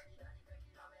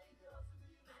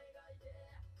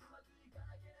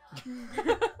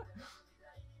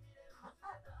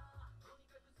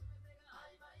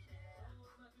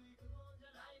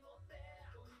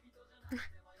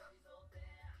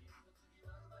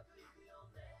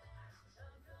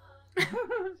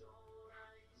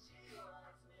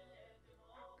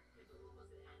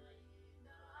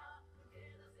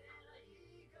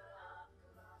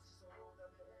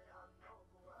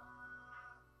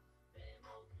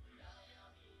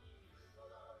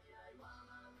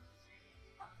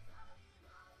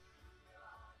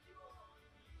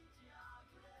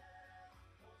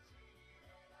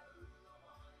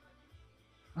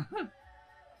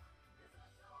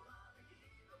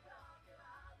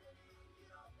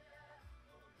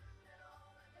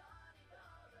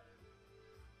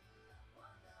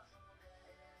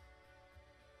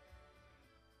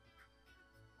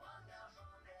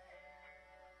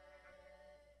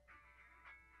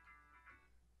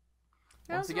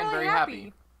 Once again, really very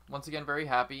happy. Once again, very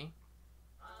happy.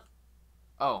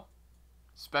 Oh.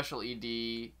 Special ED.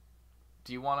 Do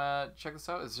you want to check this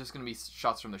out? It's just going to be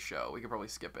shots from the show. We could probably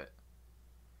skip it.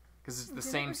 Because it's the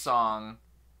same song,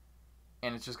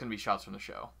 and it's just going to be shots from the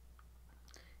show.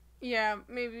 Yeah,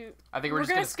 maybe. I think we're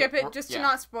just going to skip it just to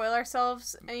not spoil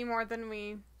ourselves any more than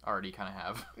we already kind of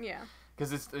have. Yeah.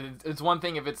 Because it's one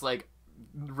thing if it's like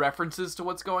references to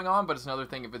what's going on, but it's another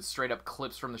thing if it's straight up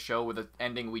clips from the show with an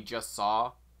ending we just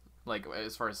saw, like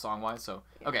as far as song wise. So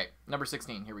okay, number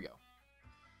 16. Here we go.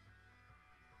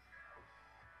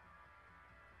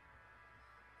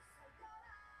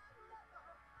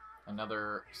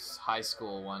 Another high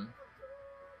school one.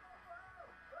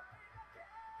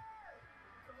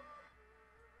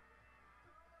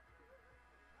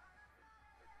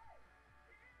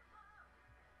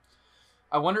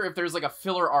 I wonder if there's like a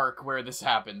filler arc where this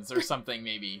happens or something,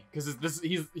 maybe, because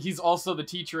he's also the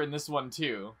teacher in this one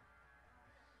too.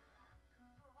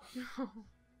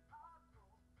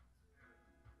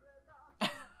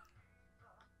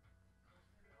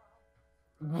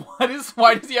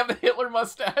 Why does he have the Hitler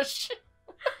mustache?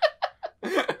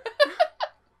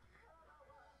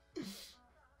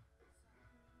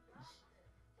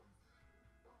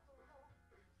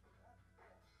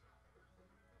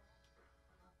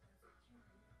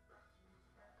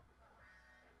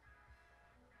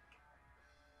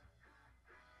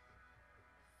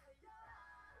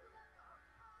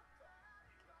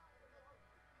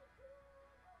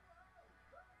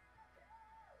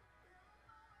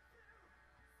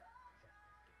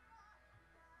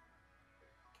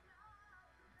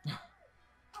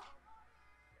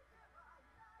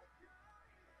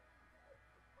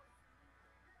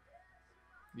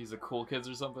 These are cool kids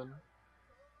or something.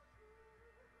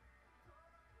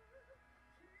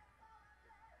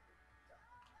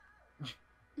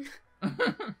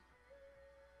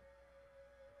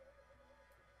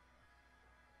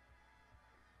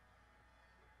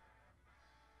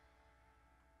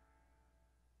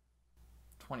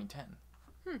 (2010).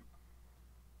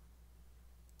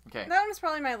 Okay. That one's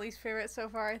probably my least favorite so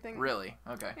far, I think. Really?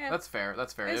 Okay. Yeah. That's fair.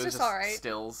 That's fair. It's It was just alright.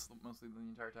 stills mostly the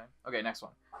entire time. Okay, next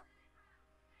one.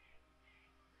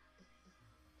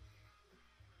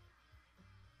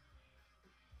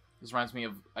 This reminds me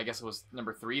of, I guess it was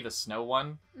number 3, the snow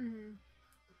one. Mm-hmm.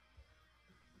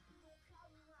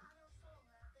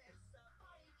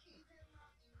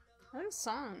 What a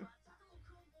song.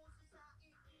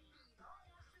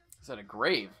 Is that a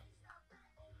grave?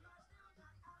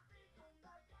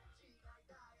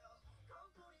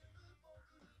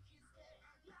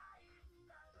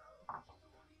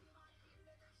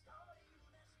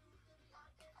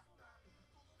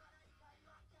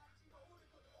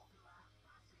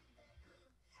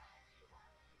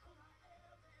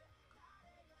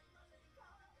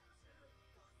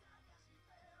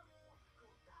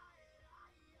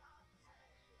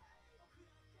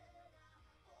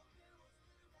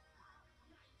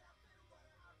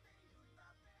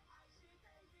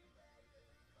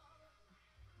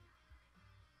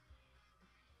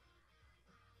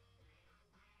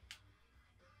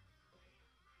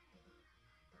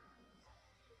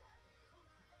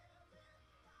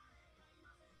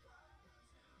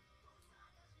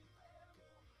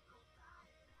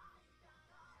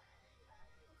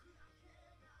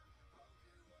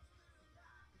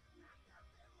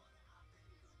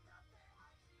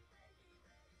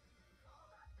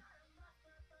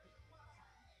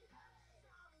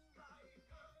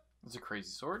 It's a crazy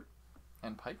sword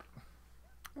and pipe.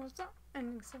 What's that?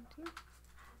 Ending 17?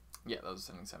 Yeah, that was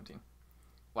ending 17.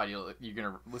 Why do you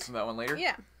gonna listen to that one later?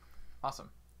 Yeah. Awesome.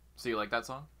 So you like that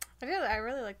song? I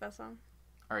really like that song.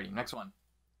 Alrighty, next one.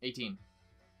 18.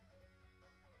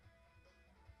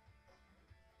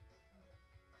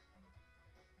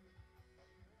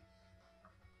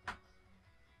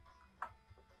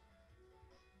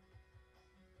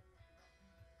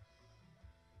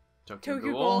 Tokyo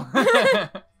Ghoul.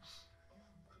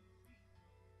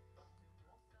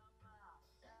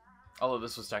 Although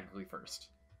this was technically first.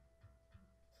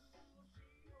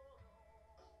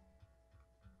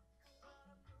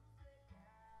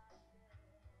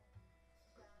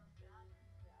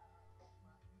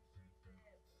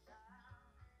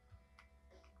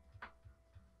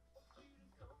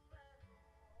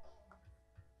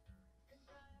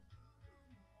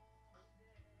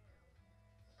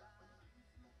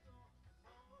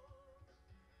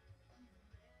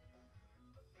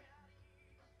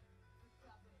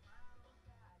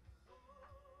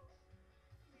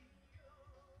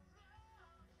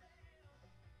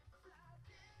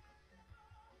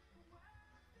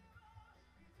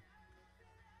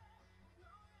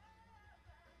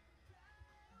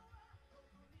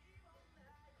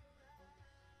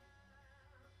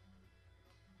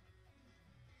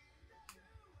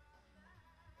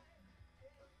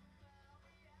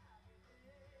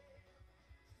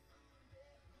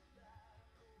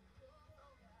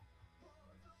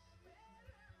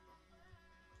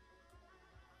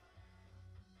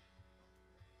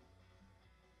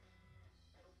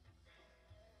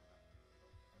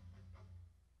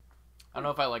 I don't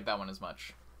know if I like that one as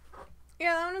much.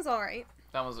 Yeah, that one was alright.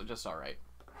 That was just alright.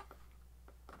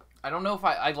 I don't know if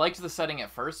I liked the setting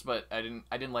at first, but I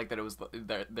didn't like that it was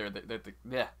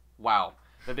wow,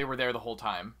 that they were there the whole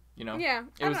time. You know? Yeah,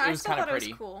 it was kind of pretty.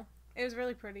 It was cool. It was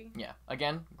really pretty. Yeah.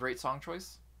 Again, great song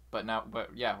choice. But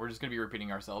yeah, we're just gonna be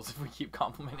repeating ourselves if we keep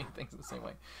complimenting things the same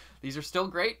way. These are still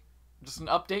great. Just an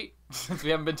update since we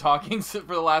haven't been talking for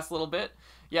the last little bit.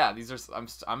 Yeah, these are.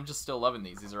 I'm just still loving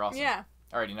these. These are awesome. Yeah.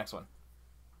 Alrighty, next one.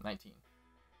 19.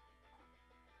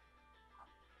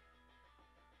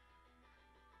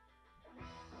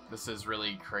 This is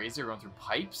really crazy. We're going through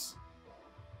pipes.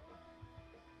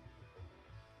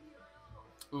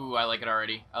 Ooh, I like it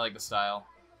already. I like the style.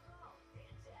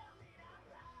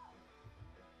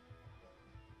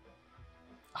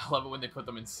 I love it when they put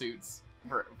them in suits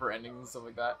for endings and stuff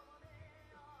like that.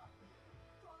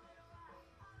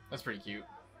 That's pretty cute.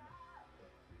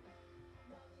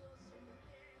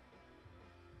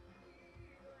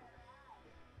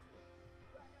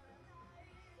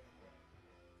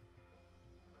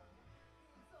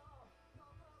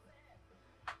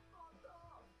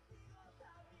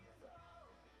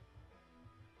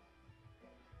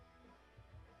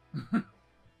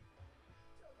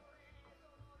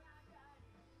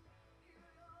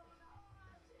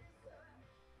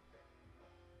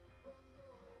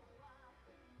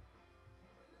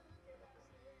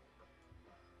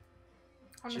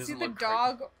 I want to see the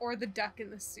dog or the duck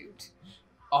in the suit.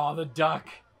 Oh, the duck.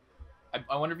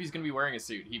 I wonder if he's going to be wearing a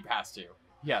suit. He has to.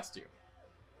 He has to.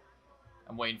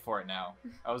 I'm waiting for it now.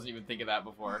 I wasn't even thinking that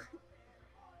before.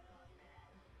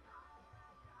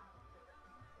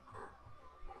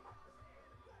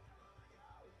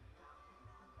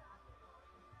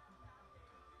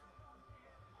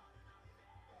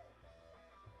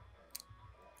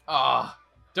 Ah,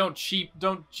 don't cheap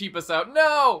us out.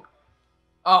 No.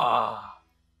 Ah,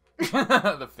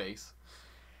 the face.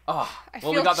 Ah,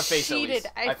 well, we got the face cheated.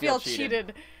 at least. I feel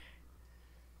cheated.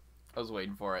 I was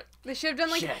waiting for it. They should have done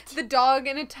like the dog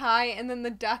in a tie and then the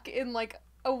duck in like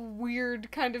a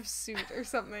weird kind of suit or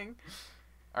something.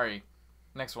 All right,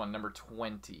 next one, number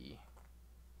 20.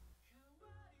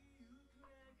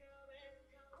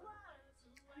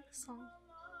 I like the song.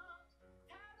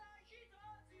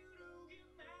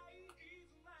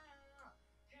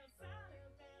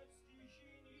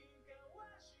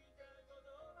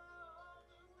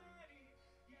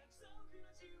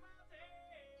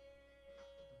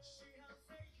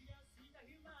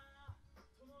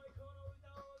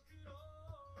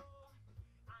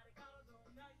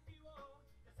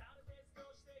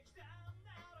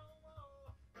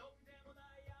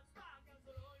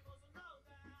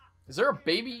 Is there a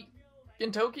baby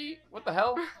Gintoki? What the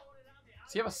hell?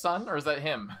 Does he have a son, or is that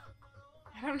him?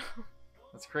 I don't know.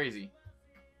 That's crazy.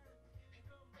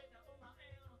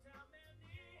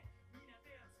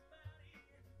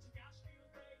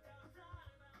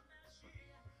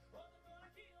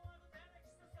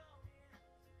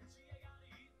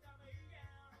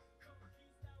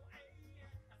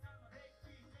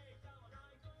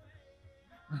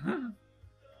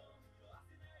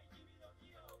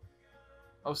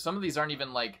 Oh, some of these aren't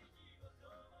even like,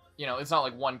 you know, it's not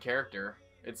like one character.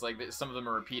 It's like some of them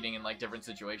are repeating in like different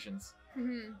situations.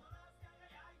 Mm-hmm.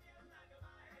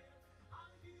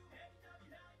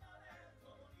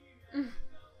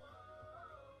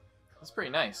 That's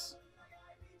pretty nice.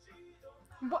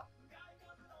 What?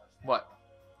 What?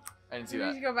 I didn't see that.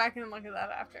 We should go back and look at that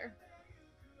after.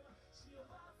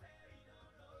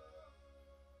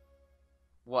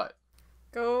 What?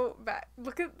 Go back.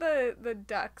 Look at the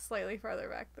duck slightly farther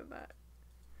back than that.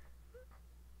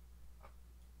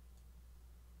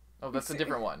 Oh, that's a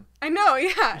different one. I know,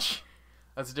 yeah.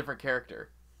 That's a different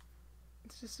character.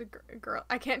 It's just a girl.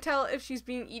 I can't tell if she's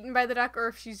being eaten by the duck or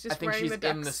if she's just wearing the duck suit.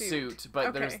 I think she's in the suit, but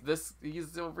okay. There's this.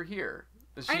 He's over here.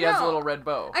 She has a little red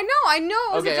bow. I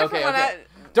know. It's a different one.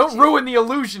 Don't ruin the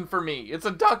illusion for me. It's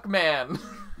a duck man.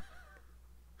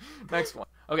 Next one.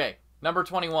 Okay, number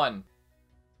 21.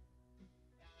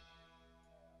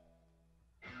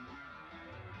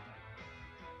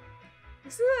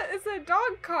 It's a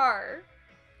dog car.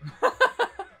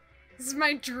 This is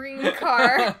my dream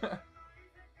car.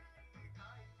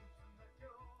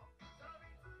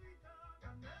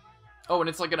 Oh, and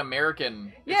it's like an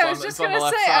American. Yeah, I was just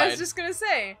gonna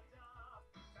say.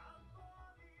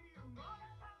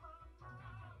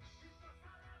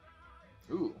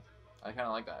 Ooh, I kind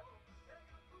of like that.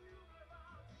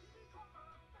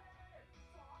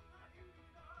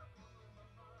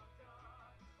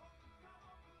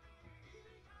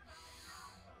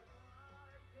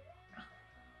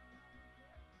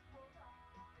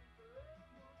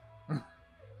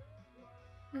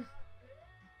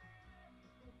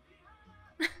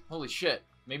 Holy shit.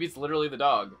 Maybe it's literally the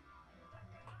dog.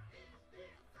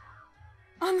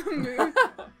 On the moon.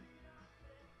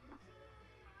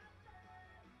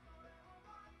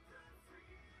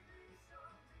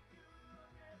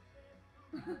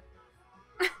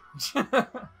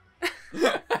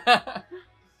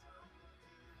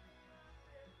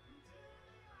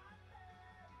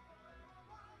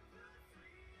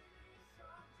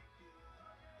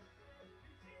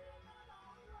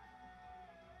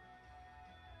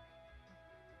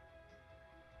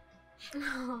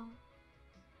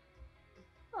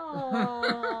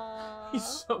 Aww. He's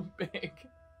so big.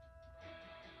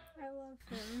 I love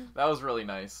him. That was really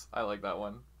nice. I like that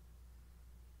one.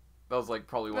 That was like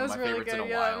probably one of my favorites in a while.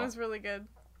 Yeah, that was really good.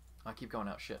 I'll keep going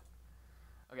out. Shit.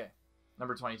 Okay,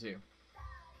 number 22.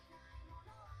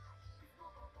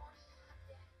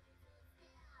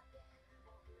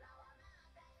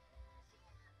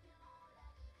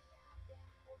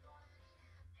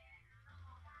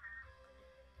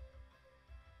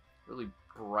 Really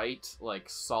bright, like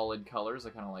solid colors. I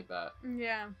kind of like that.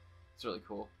 Yeah. It's really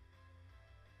cool.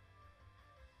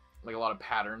 Like a lot of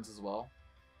patterns as well.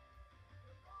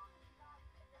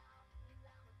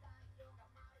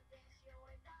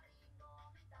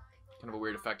 Kind of a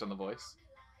weird effect on the voice.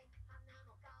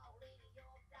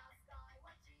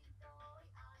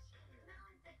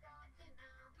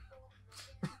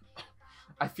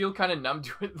 I feel kind of numb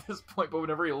to it at this point, but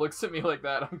whenever he looks at me like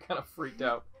that, I'm kind of freaked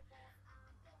out.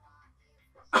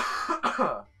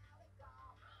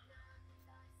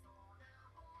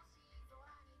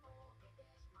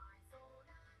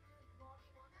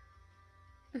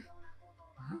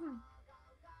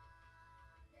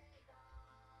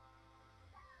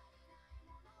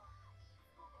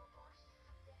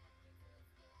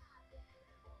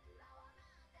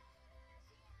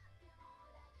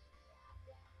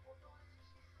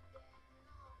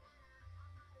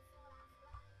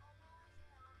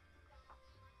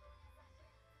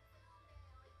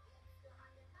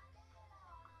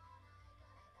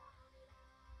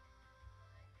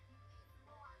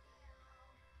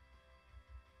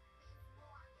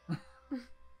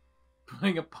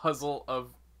 Putting a puzzle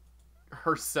of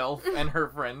herself and her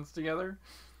friends together.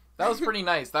 That was pretty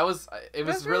nice. It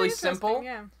was really simple.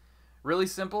 Yeah. Really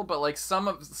simple, but like some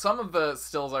of the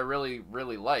stills I really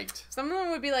liked. Some of them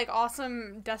would be like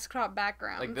awesome desktop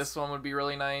backgrounds. Like this one would be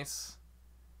really nice.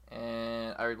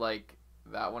 And I would like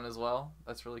that one as well.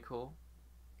 That's really cool.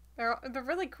 They're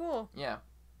really cool. Yeah.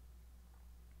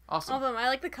 Awesome. All of them. I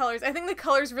like the colors. I think the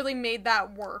colors really made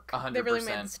that work. 100%. They really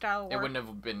made the style work. It wouldn't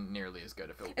have been nearly as good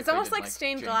if it's almost like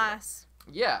stained glass.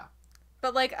 Yeah.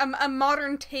 But like a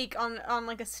modern take on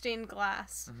like a stained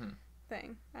glass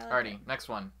thing. I like Alrighty, it. next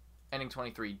one. Ending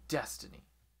 23, Destiny.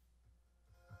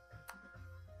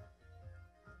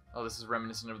 Oh, this is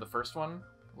reminiscent of the first one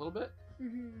a little bit.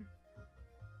 Mm-hmm.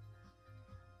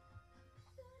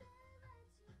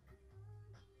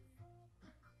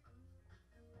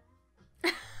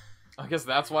 I guess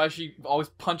that's why she always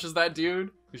punches that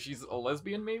dude. Because she's a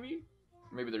lesbian, maybe?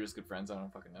 Maybe they're just good friends. I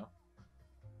don't fucking know.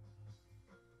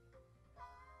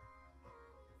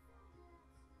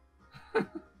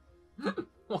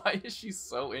 Why is she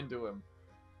so into him?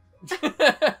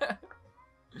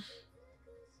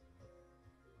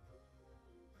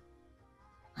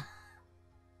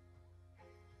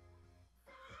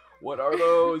 What are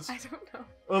those? I don't know.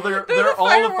 Oh, they're the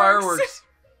all the fireworks.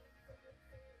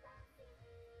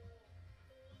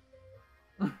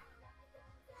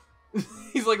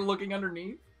 He's like looking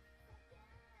underneath.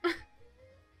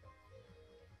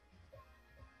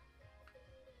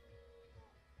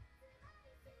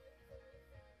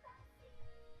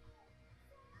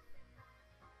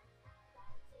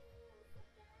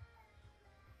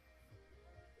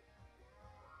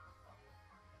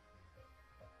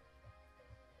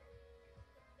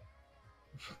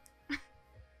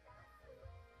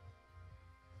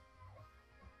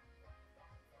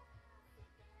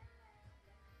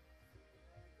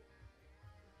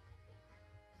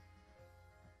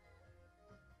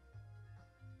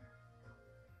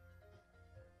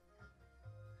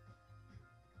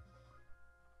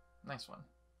 Nice one.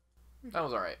 That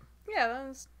was alright. Yeah, that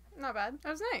was not bad.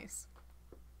 That was nice.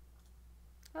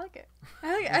 I like it.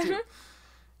 I like it.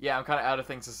 Yeah, I'm kind of out of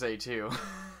things to say too.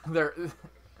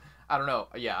 I don't know.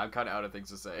 Yeah, I'm kind of out of things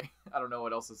to say. I don't know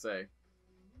what else to say.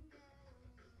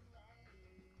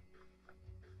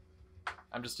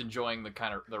 I'm just enjoying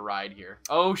the ride here.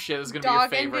 Oh shit, this is gonna be your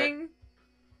favorite. Ending.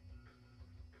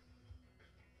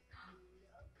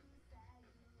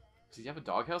 Does he have a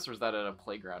doghouse, or is that at a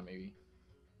playground? Maybe.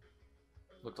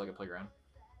 Looked like a playground.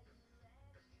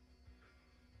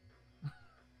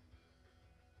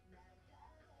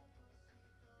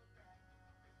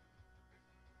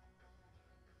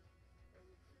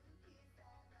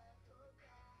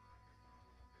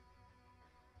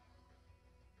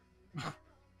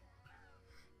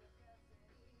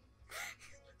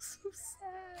 So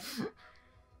sad.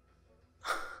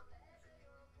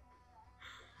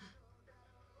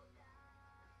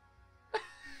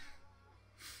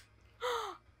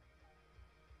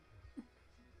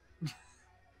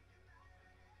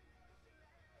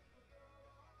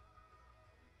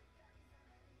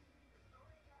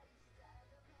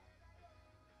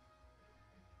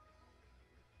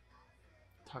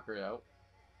 Tucker out.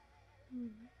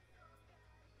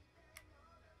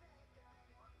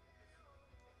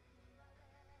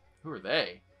 Who are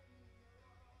they?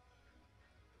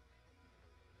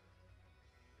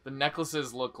 The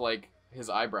necklaces look like his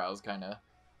eyebrows, kind of.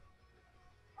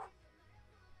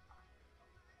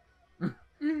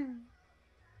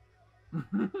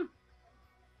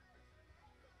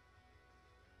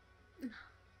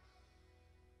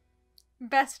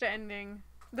 Best ending.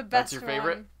 The best. That's your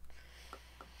favorite? One.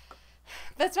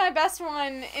 That's my best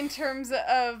one in terms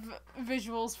of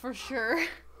visuals for sure.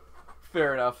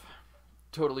 Fair enough.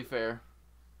 Totally fair.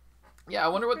 Yeah, I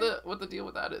wonder what the deal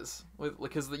with that is.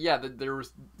 Because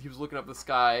he was looking up the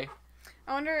sky.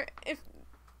 I wonder if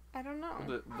I don't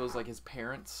know. Those like his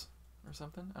parents or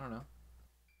something. I don't know.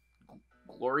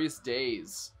 Glorious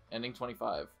Days, ending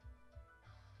 25.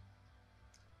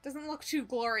 Doesn't look too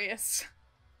glorious.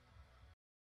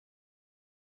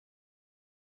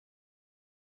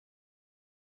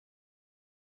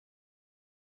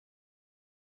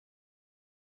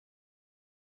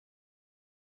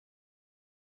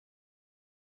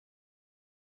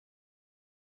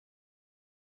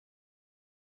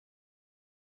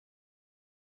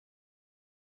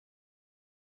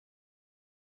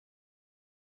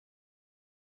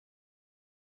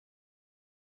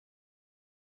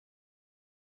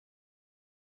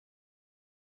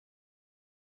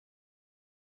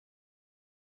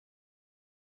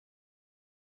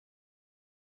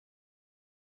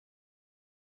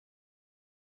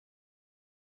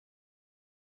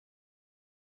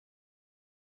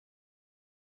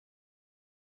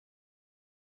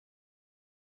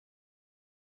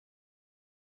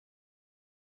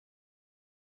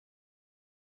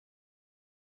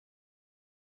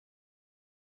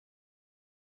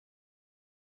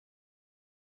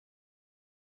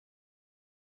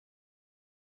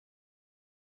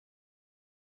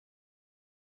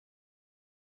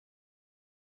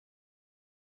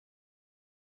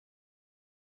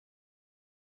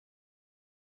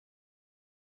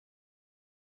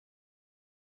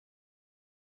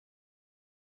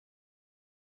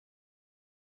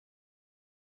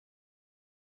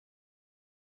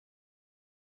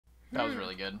 That was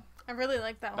really good. I really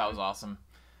like that one. That was awesome.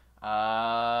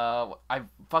 I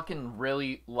fucking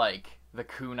really like the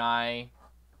kunai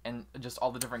and just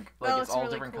all the different, like, it's all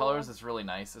really different cool colors. It's really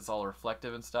nice. It's all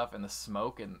reflective and stuff, and the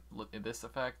smoke and look at this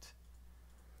effect.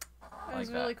 That was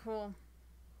really cool.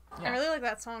 Yeah. I really like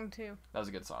that song too. That was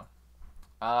a good song.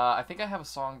 I think I have a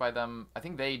song by them. I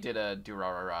think they did a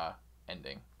Durarara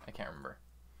ending. I can't remember.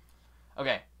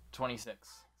 Okay, 26.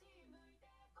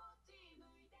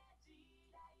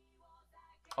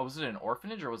 Oh, was it an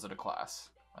orphanage or was it a class?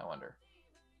 I wonder.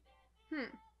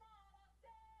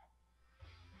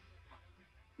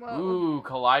 Whoa. Ooh,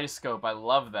 kaleidoscope. I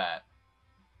love that.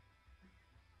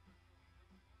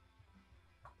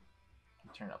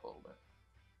 Turn it up a little bit.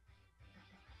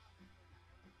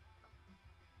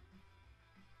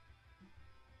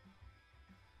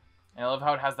 And I love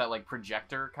how it has that, like,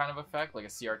 projector kind of effect, like a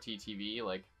CRT TV,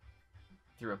 like,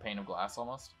 through a pane of glass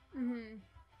almost. Mm-hmm.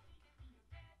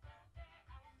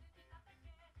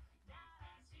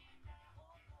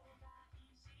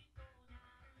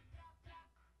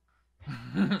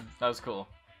 That was cool.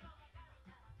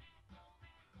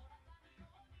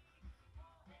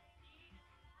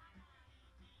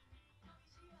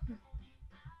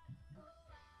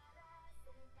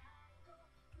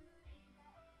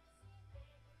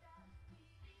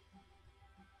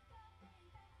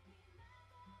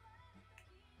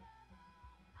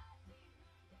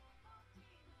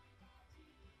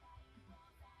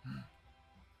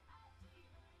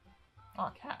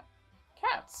 Oh, cat.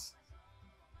 Cats.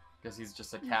 Because he's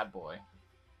just a cat boy.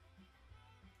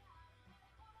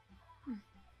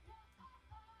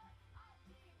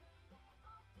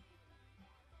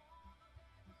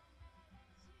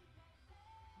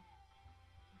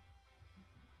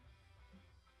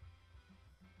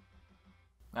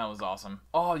 That was awesome.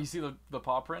 Oh, you see the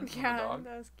paw print on the dog?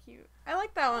 That was cute. I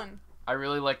like that one. I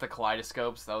really like the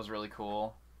kaleidoscopes. That was really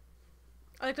cool.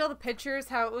 I liked all the pictures,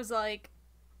 how it was like...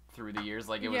 through the years.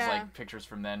 Like, it was like pictures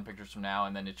from then, pictures from now,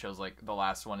 and then it shows, like, the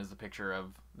last one is the picture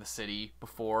of the city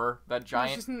before that giant...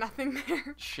 There's just nothing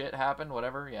there. Shit happened,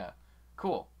 whatever, yeah.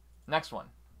 Cool. Next one.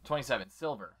 27.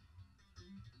 Silver.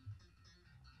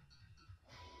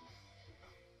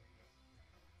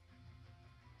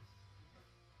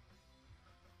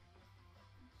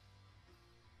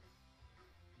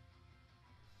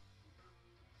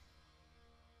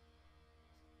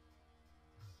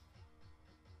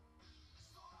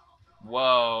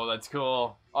 Whoa, that's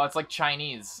cool. Oh, it's like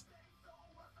Chinese.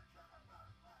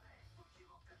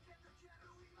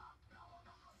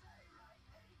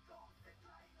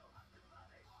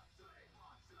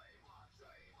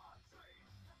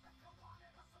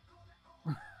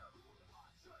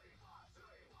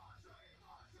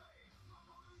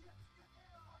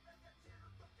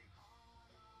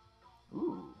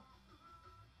 Ooh.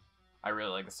 I really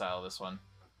like the style of this one.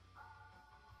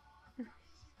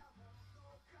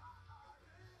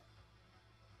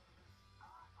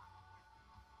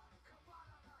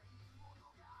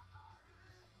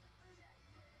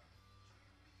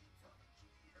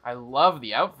 I love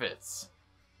the outfits.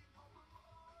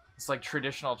 It's like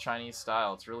traditional Chinese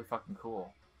style. It's really fucking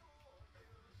cool.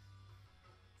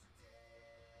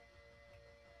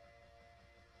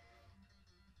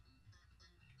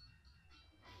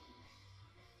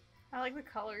 I like the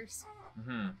colors.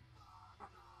 Mm-hmm.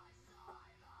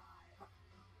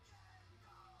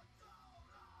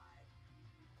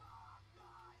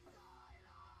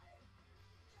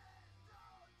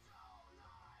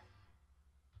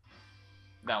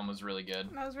 That one was really good.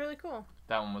 That was really cool.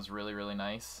 That one was really, really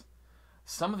nice.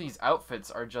 Some of these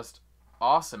outfits are just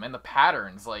awesome. And the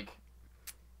patterns, like...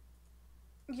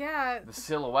 Yeah. The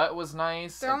silhouette was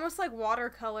nice. They're almost like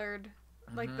watercolored.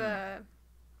 Like the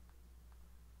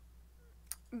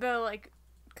like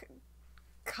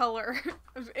color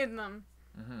in them.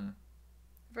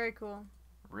 Very cool.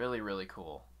 Really, really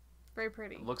cool. Very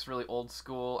pretty. It looks really old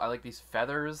school. I like these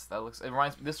feathers.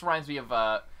 This reminds me of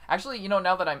actually, you know,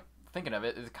 now that I'm thinking of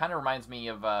it, it kind of reminds me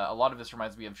of a lot of this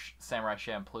reminds me of Samurai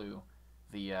Champloo.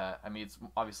 The I mean, it's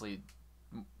obviously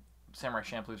Samurai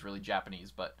Champloo is really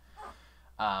Japanese, but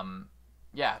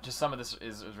yeah, just some of this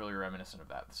is really reminiscent of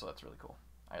that, so that's really cool.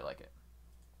 I like it.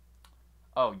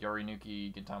 Oh,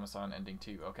 Yorinuki Gintama-san ending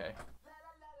too. Okay.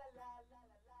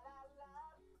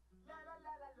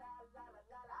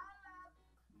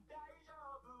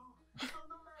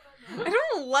 I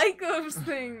don't like those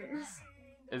things.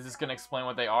 Is this gonna explain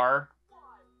what they are?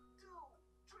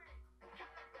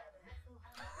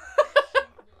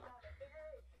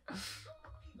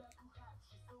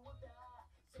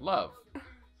 Love.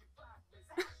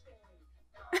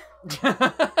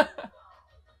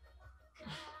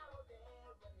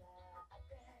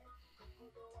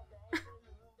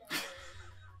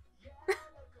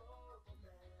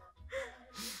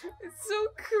 It's so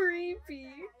creepy.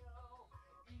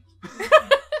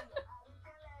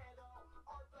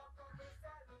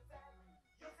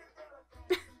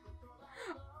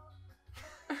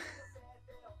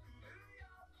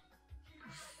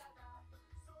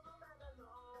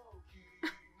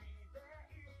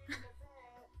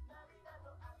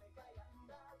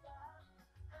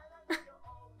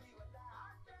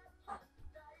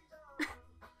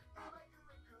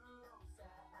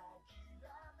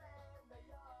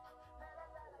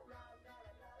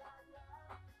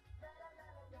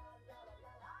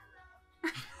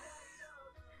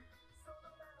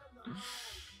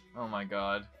 Oh my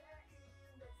god.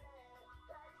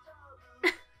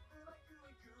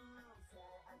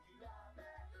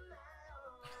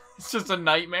 It's just a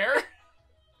nightmare?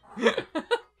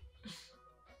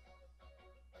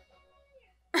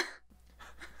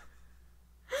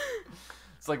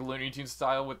 It's like Looney Tunes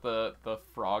style with the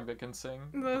frog that can sing.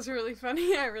 That was really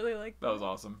funny. I really liked that. That was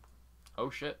awesome. Oh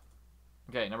shit.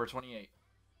 Okay, number 28.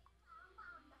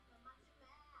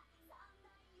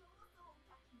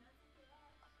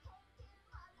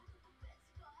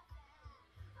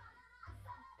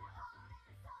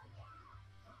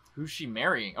 Who's she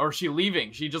marrying? Or is she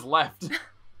leaving? She just left.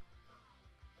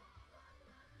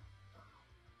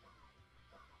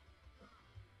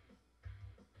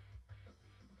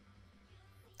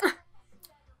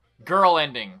 Girl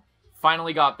ending.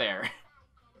 Finally got there.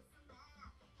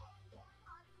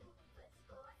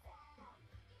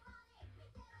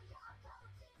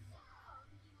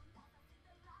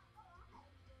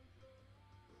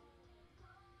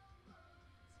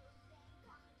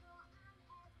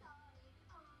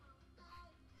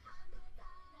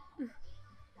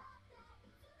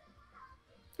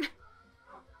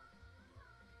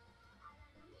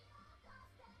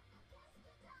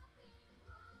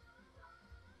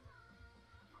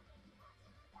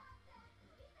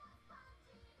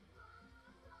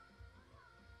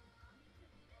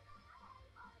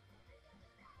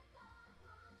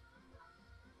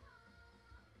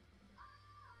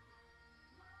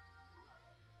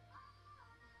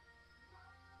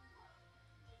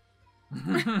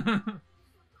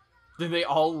 Did they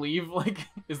all leave? Like,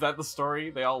 is that the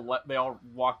story? They all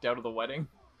walked out of the wedding?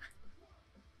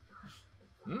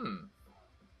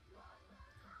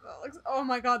 Oh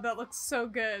my god, that looks so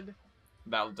good.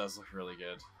 That does look really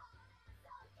good.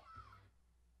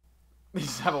 They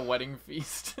just have a wedding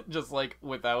feast, just like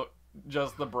without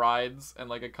just the brides and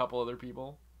like a couple other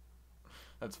people.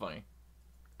 That's funny.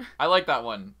 I like that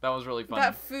one. That was really funny.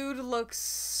 That food looks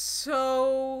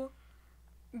so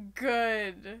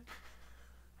good.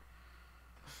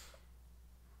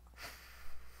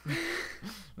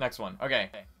 Next one. Okay.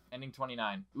 Ending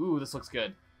 29. Ooh, this looks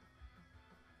good.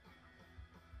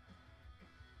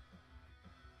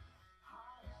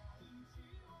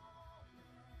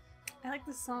 I like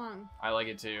the song. I like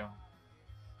it too.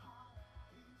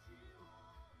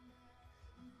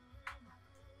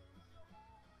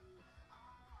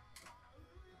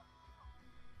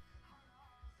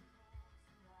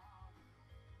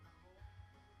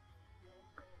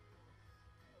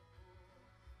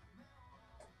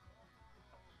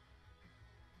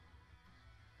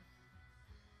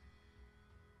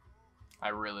 I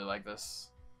really like this.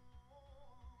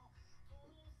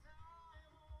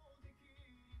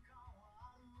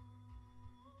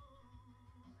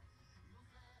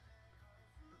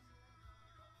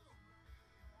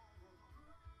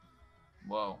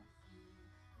 Whoa.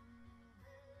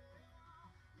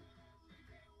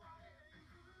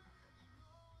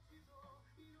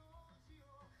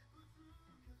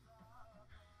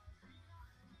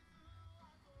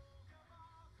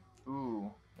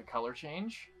 Ooh, the color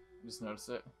change? Just notice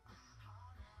it.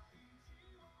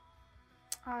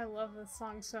 Oh, I love this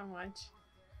song so much.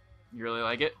 You really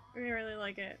like it? I really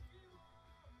like it.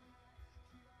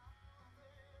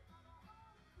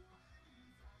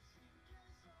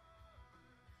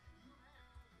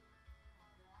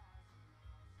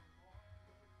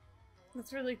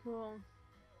 That's really cool.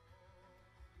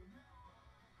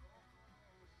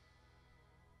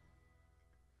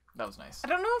 That was nice. I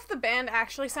don't know if the band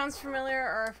actually sounds familiar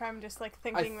or if I'm just like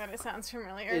thinking that it sounds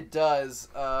familiar. It does.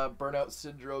 Burnout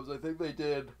Syndromes, I think they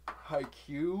did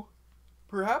Haikyuu,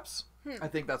 perhaps? I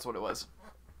think that's what it was.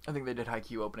 I think they did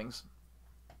Haikyuu openings.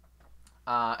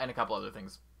 And a couple other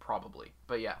things, probably.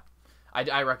 But yeah,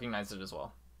 I recognized it as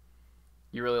well.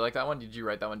 You really like that one? Did you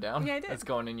write that one down? Yeah, I did. It's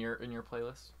going in your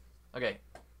playlist. Okay,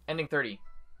 ending 30.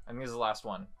 I think this is the last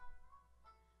one.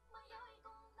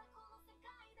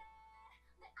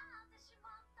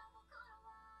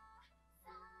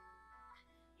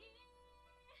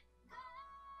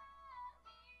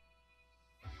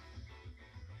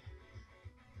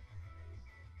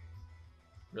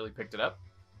 Really picked it up.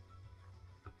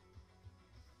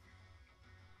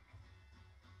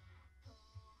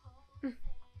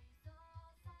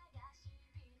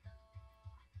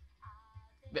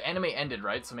 The anime ended,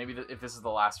 right? So maybe if this is the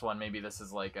last one, maybe this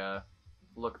is like a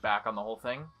look back on the whole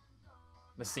thing.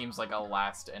 This seems like a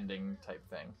last ending type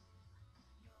thing.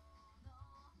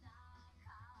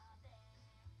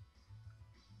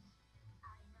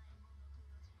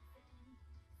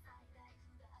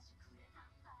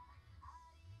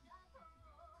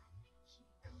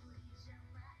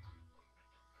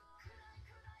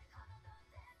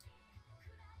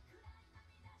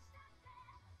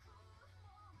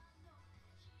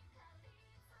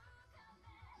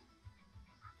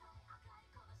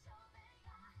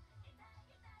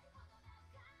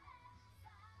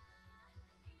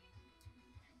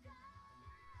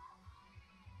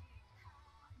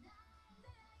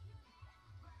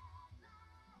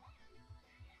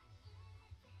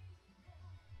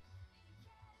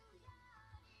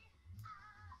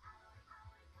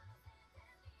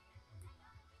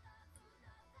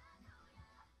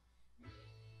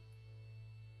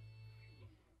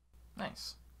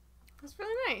 Nice. That's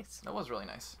really nice. That was really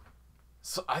nice.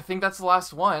 So I think that's the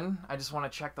last one. I just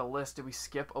want to check the list. Did we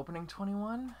skip opening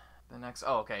 21? The next...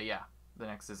 Oh, okay, yeah. The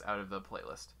next is out of the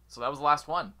playlist. So that was the last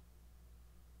one.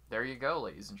 There you go,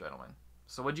 ladies and gentlemen.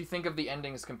 So what'd you think of the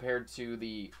endings compared to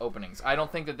the openings? I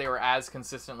don't think that they were as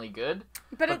consistently good.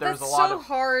 But there's that's a lot so of...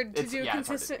 hard to do yeah,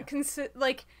 consistent...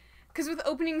 like, because with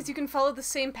openings you can follow the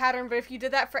same pattern, but if you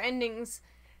did that for endings,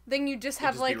 then you just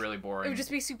have It'd just like... be really boring. It would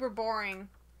just be super boring.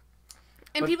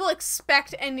 And people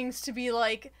expect endings to be,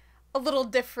 like, a little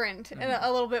different and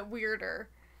a little bit weirder.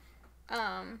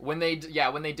 When they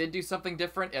did do something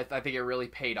different, I think it really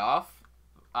paid off.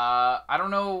 I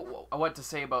don't know what to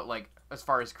say about, like, as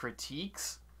far as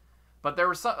critiques, but there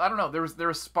was some, I don't know, there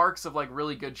was sparks of, like,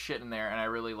 really good shit in there, and I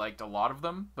really liked a lot of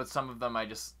them, but some of them I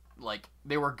just, like,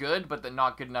 they were good, but they're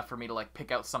not good enough for me to, like,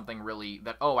 pick out something really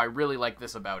that, oh, I really like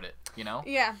this about it, you know?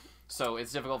 Yeah. So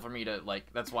it's difficult for me to,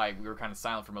 like, that's why we were kind of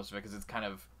silent for most of it, because it's kind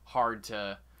of hard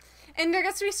to... And there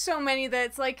gets to be so many that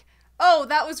it's like, oh,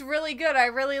 that was really good, I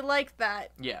really liked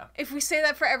that. Yeah. If we say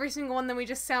that for every single one, then we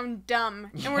just sound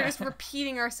dumb, and we're just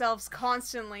repeating ourselves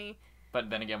constantly. But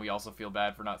then again, we also feel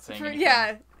bad for not saying anything.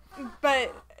 Yeah,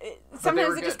 but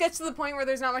sometimes it good. just gets to the point where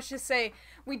there's not much to say.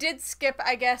 We did skip,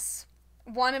 I guess,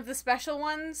 one of the special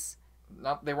ones.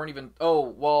 They weren't even... Oh,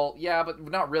 well, yeah, but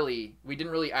not really. We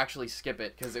didn't really actually skip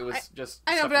it, because it was just...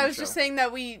 I know, stuff but from I the was just show. saying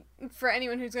that for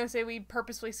anyone who's going to say we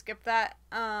purposely skipped that,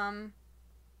 I'm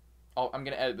going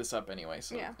to edit this up anyway,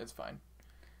 so yeah. It's fine.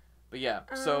 But yeah,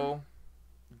 so,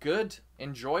 good,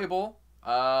 enjoyable.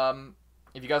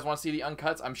 If you guys want to see the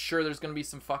uncuts, I'm sure there's going to be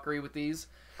some fuckery with these,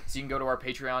 so you can go to our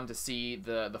Patreon to see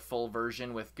the full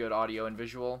version with good audio and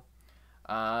visual,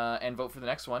 and vote for the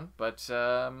next one, but...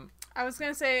 I was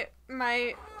gonna say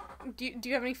do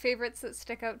you have any favorites that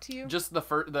stick out to you? Just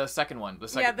the second one. The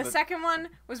second one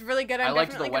was really good. I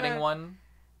liked the wedding one.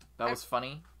 That was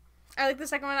funny. I like the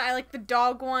second one. I like the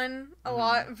dog one a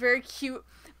lot. Very cute.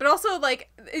 But also, like,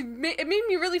 it made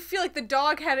me really feel like the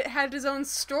dog had his own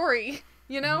story.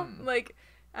 You know, like,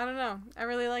 I don't know. I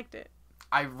really liked it.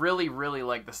 I really, really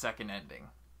liked the second ending.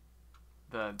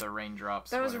 The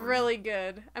raindrops. That was really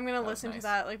good. I'm gonna listen nice. to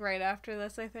that like right after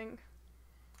this, I think.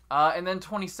 And then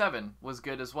 27 was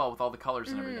good as well with all the colors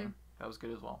and everything. That was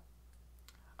good as well.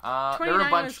 There were a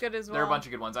 29 bunch. was good as There were a well. bunch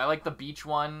of good ones. I like the beach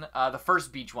one. The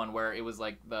first beach one where it was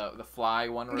like the fly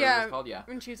one. Whatever it was called. Yeah.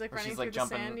 When she's like Where running she's like through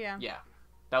jumping. the sand. Yeah. Yeah.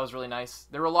 That was really nice.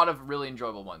 There were a lot of really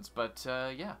enjoyable ones, but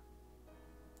yeah.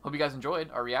 Hope you guys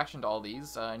enjoyed our reaction to all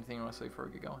these. Anything you want to say before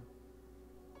we get going?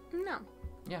 No.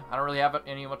 Yeah, I don't really have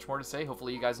any much more to say.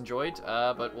 Hopefully you guys enjoyed,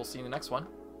 but we'll see you in the next one.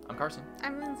 I'm Carson.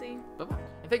 I'm Lindsay. Bye-bye.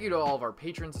 And thank you to all of our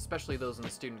patrons, especially those in the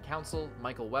Student Council: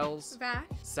 Michael Wells, Vash,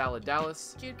 Salad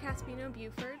Dallas, Jude Caspino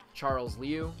Buford, Charles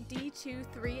Liu,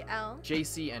 D23L,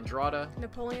 JC Andrada,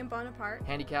 Napoleon Bonaparte,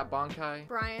 Handicap Bonkai,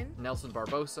 Brian, Nelson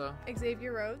Barbosa,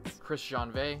 Xavier Rhodes, Chris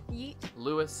Janvey, Yeet,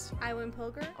 Lewis, Iwan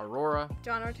Pilger, Aurora,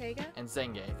 John Ortega. and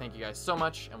Zenge. Thank you guys so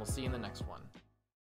much, and we'll see you in the next one.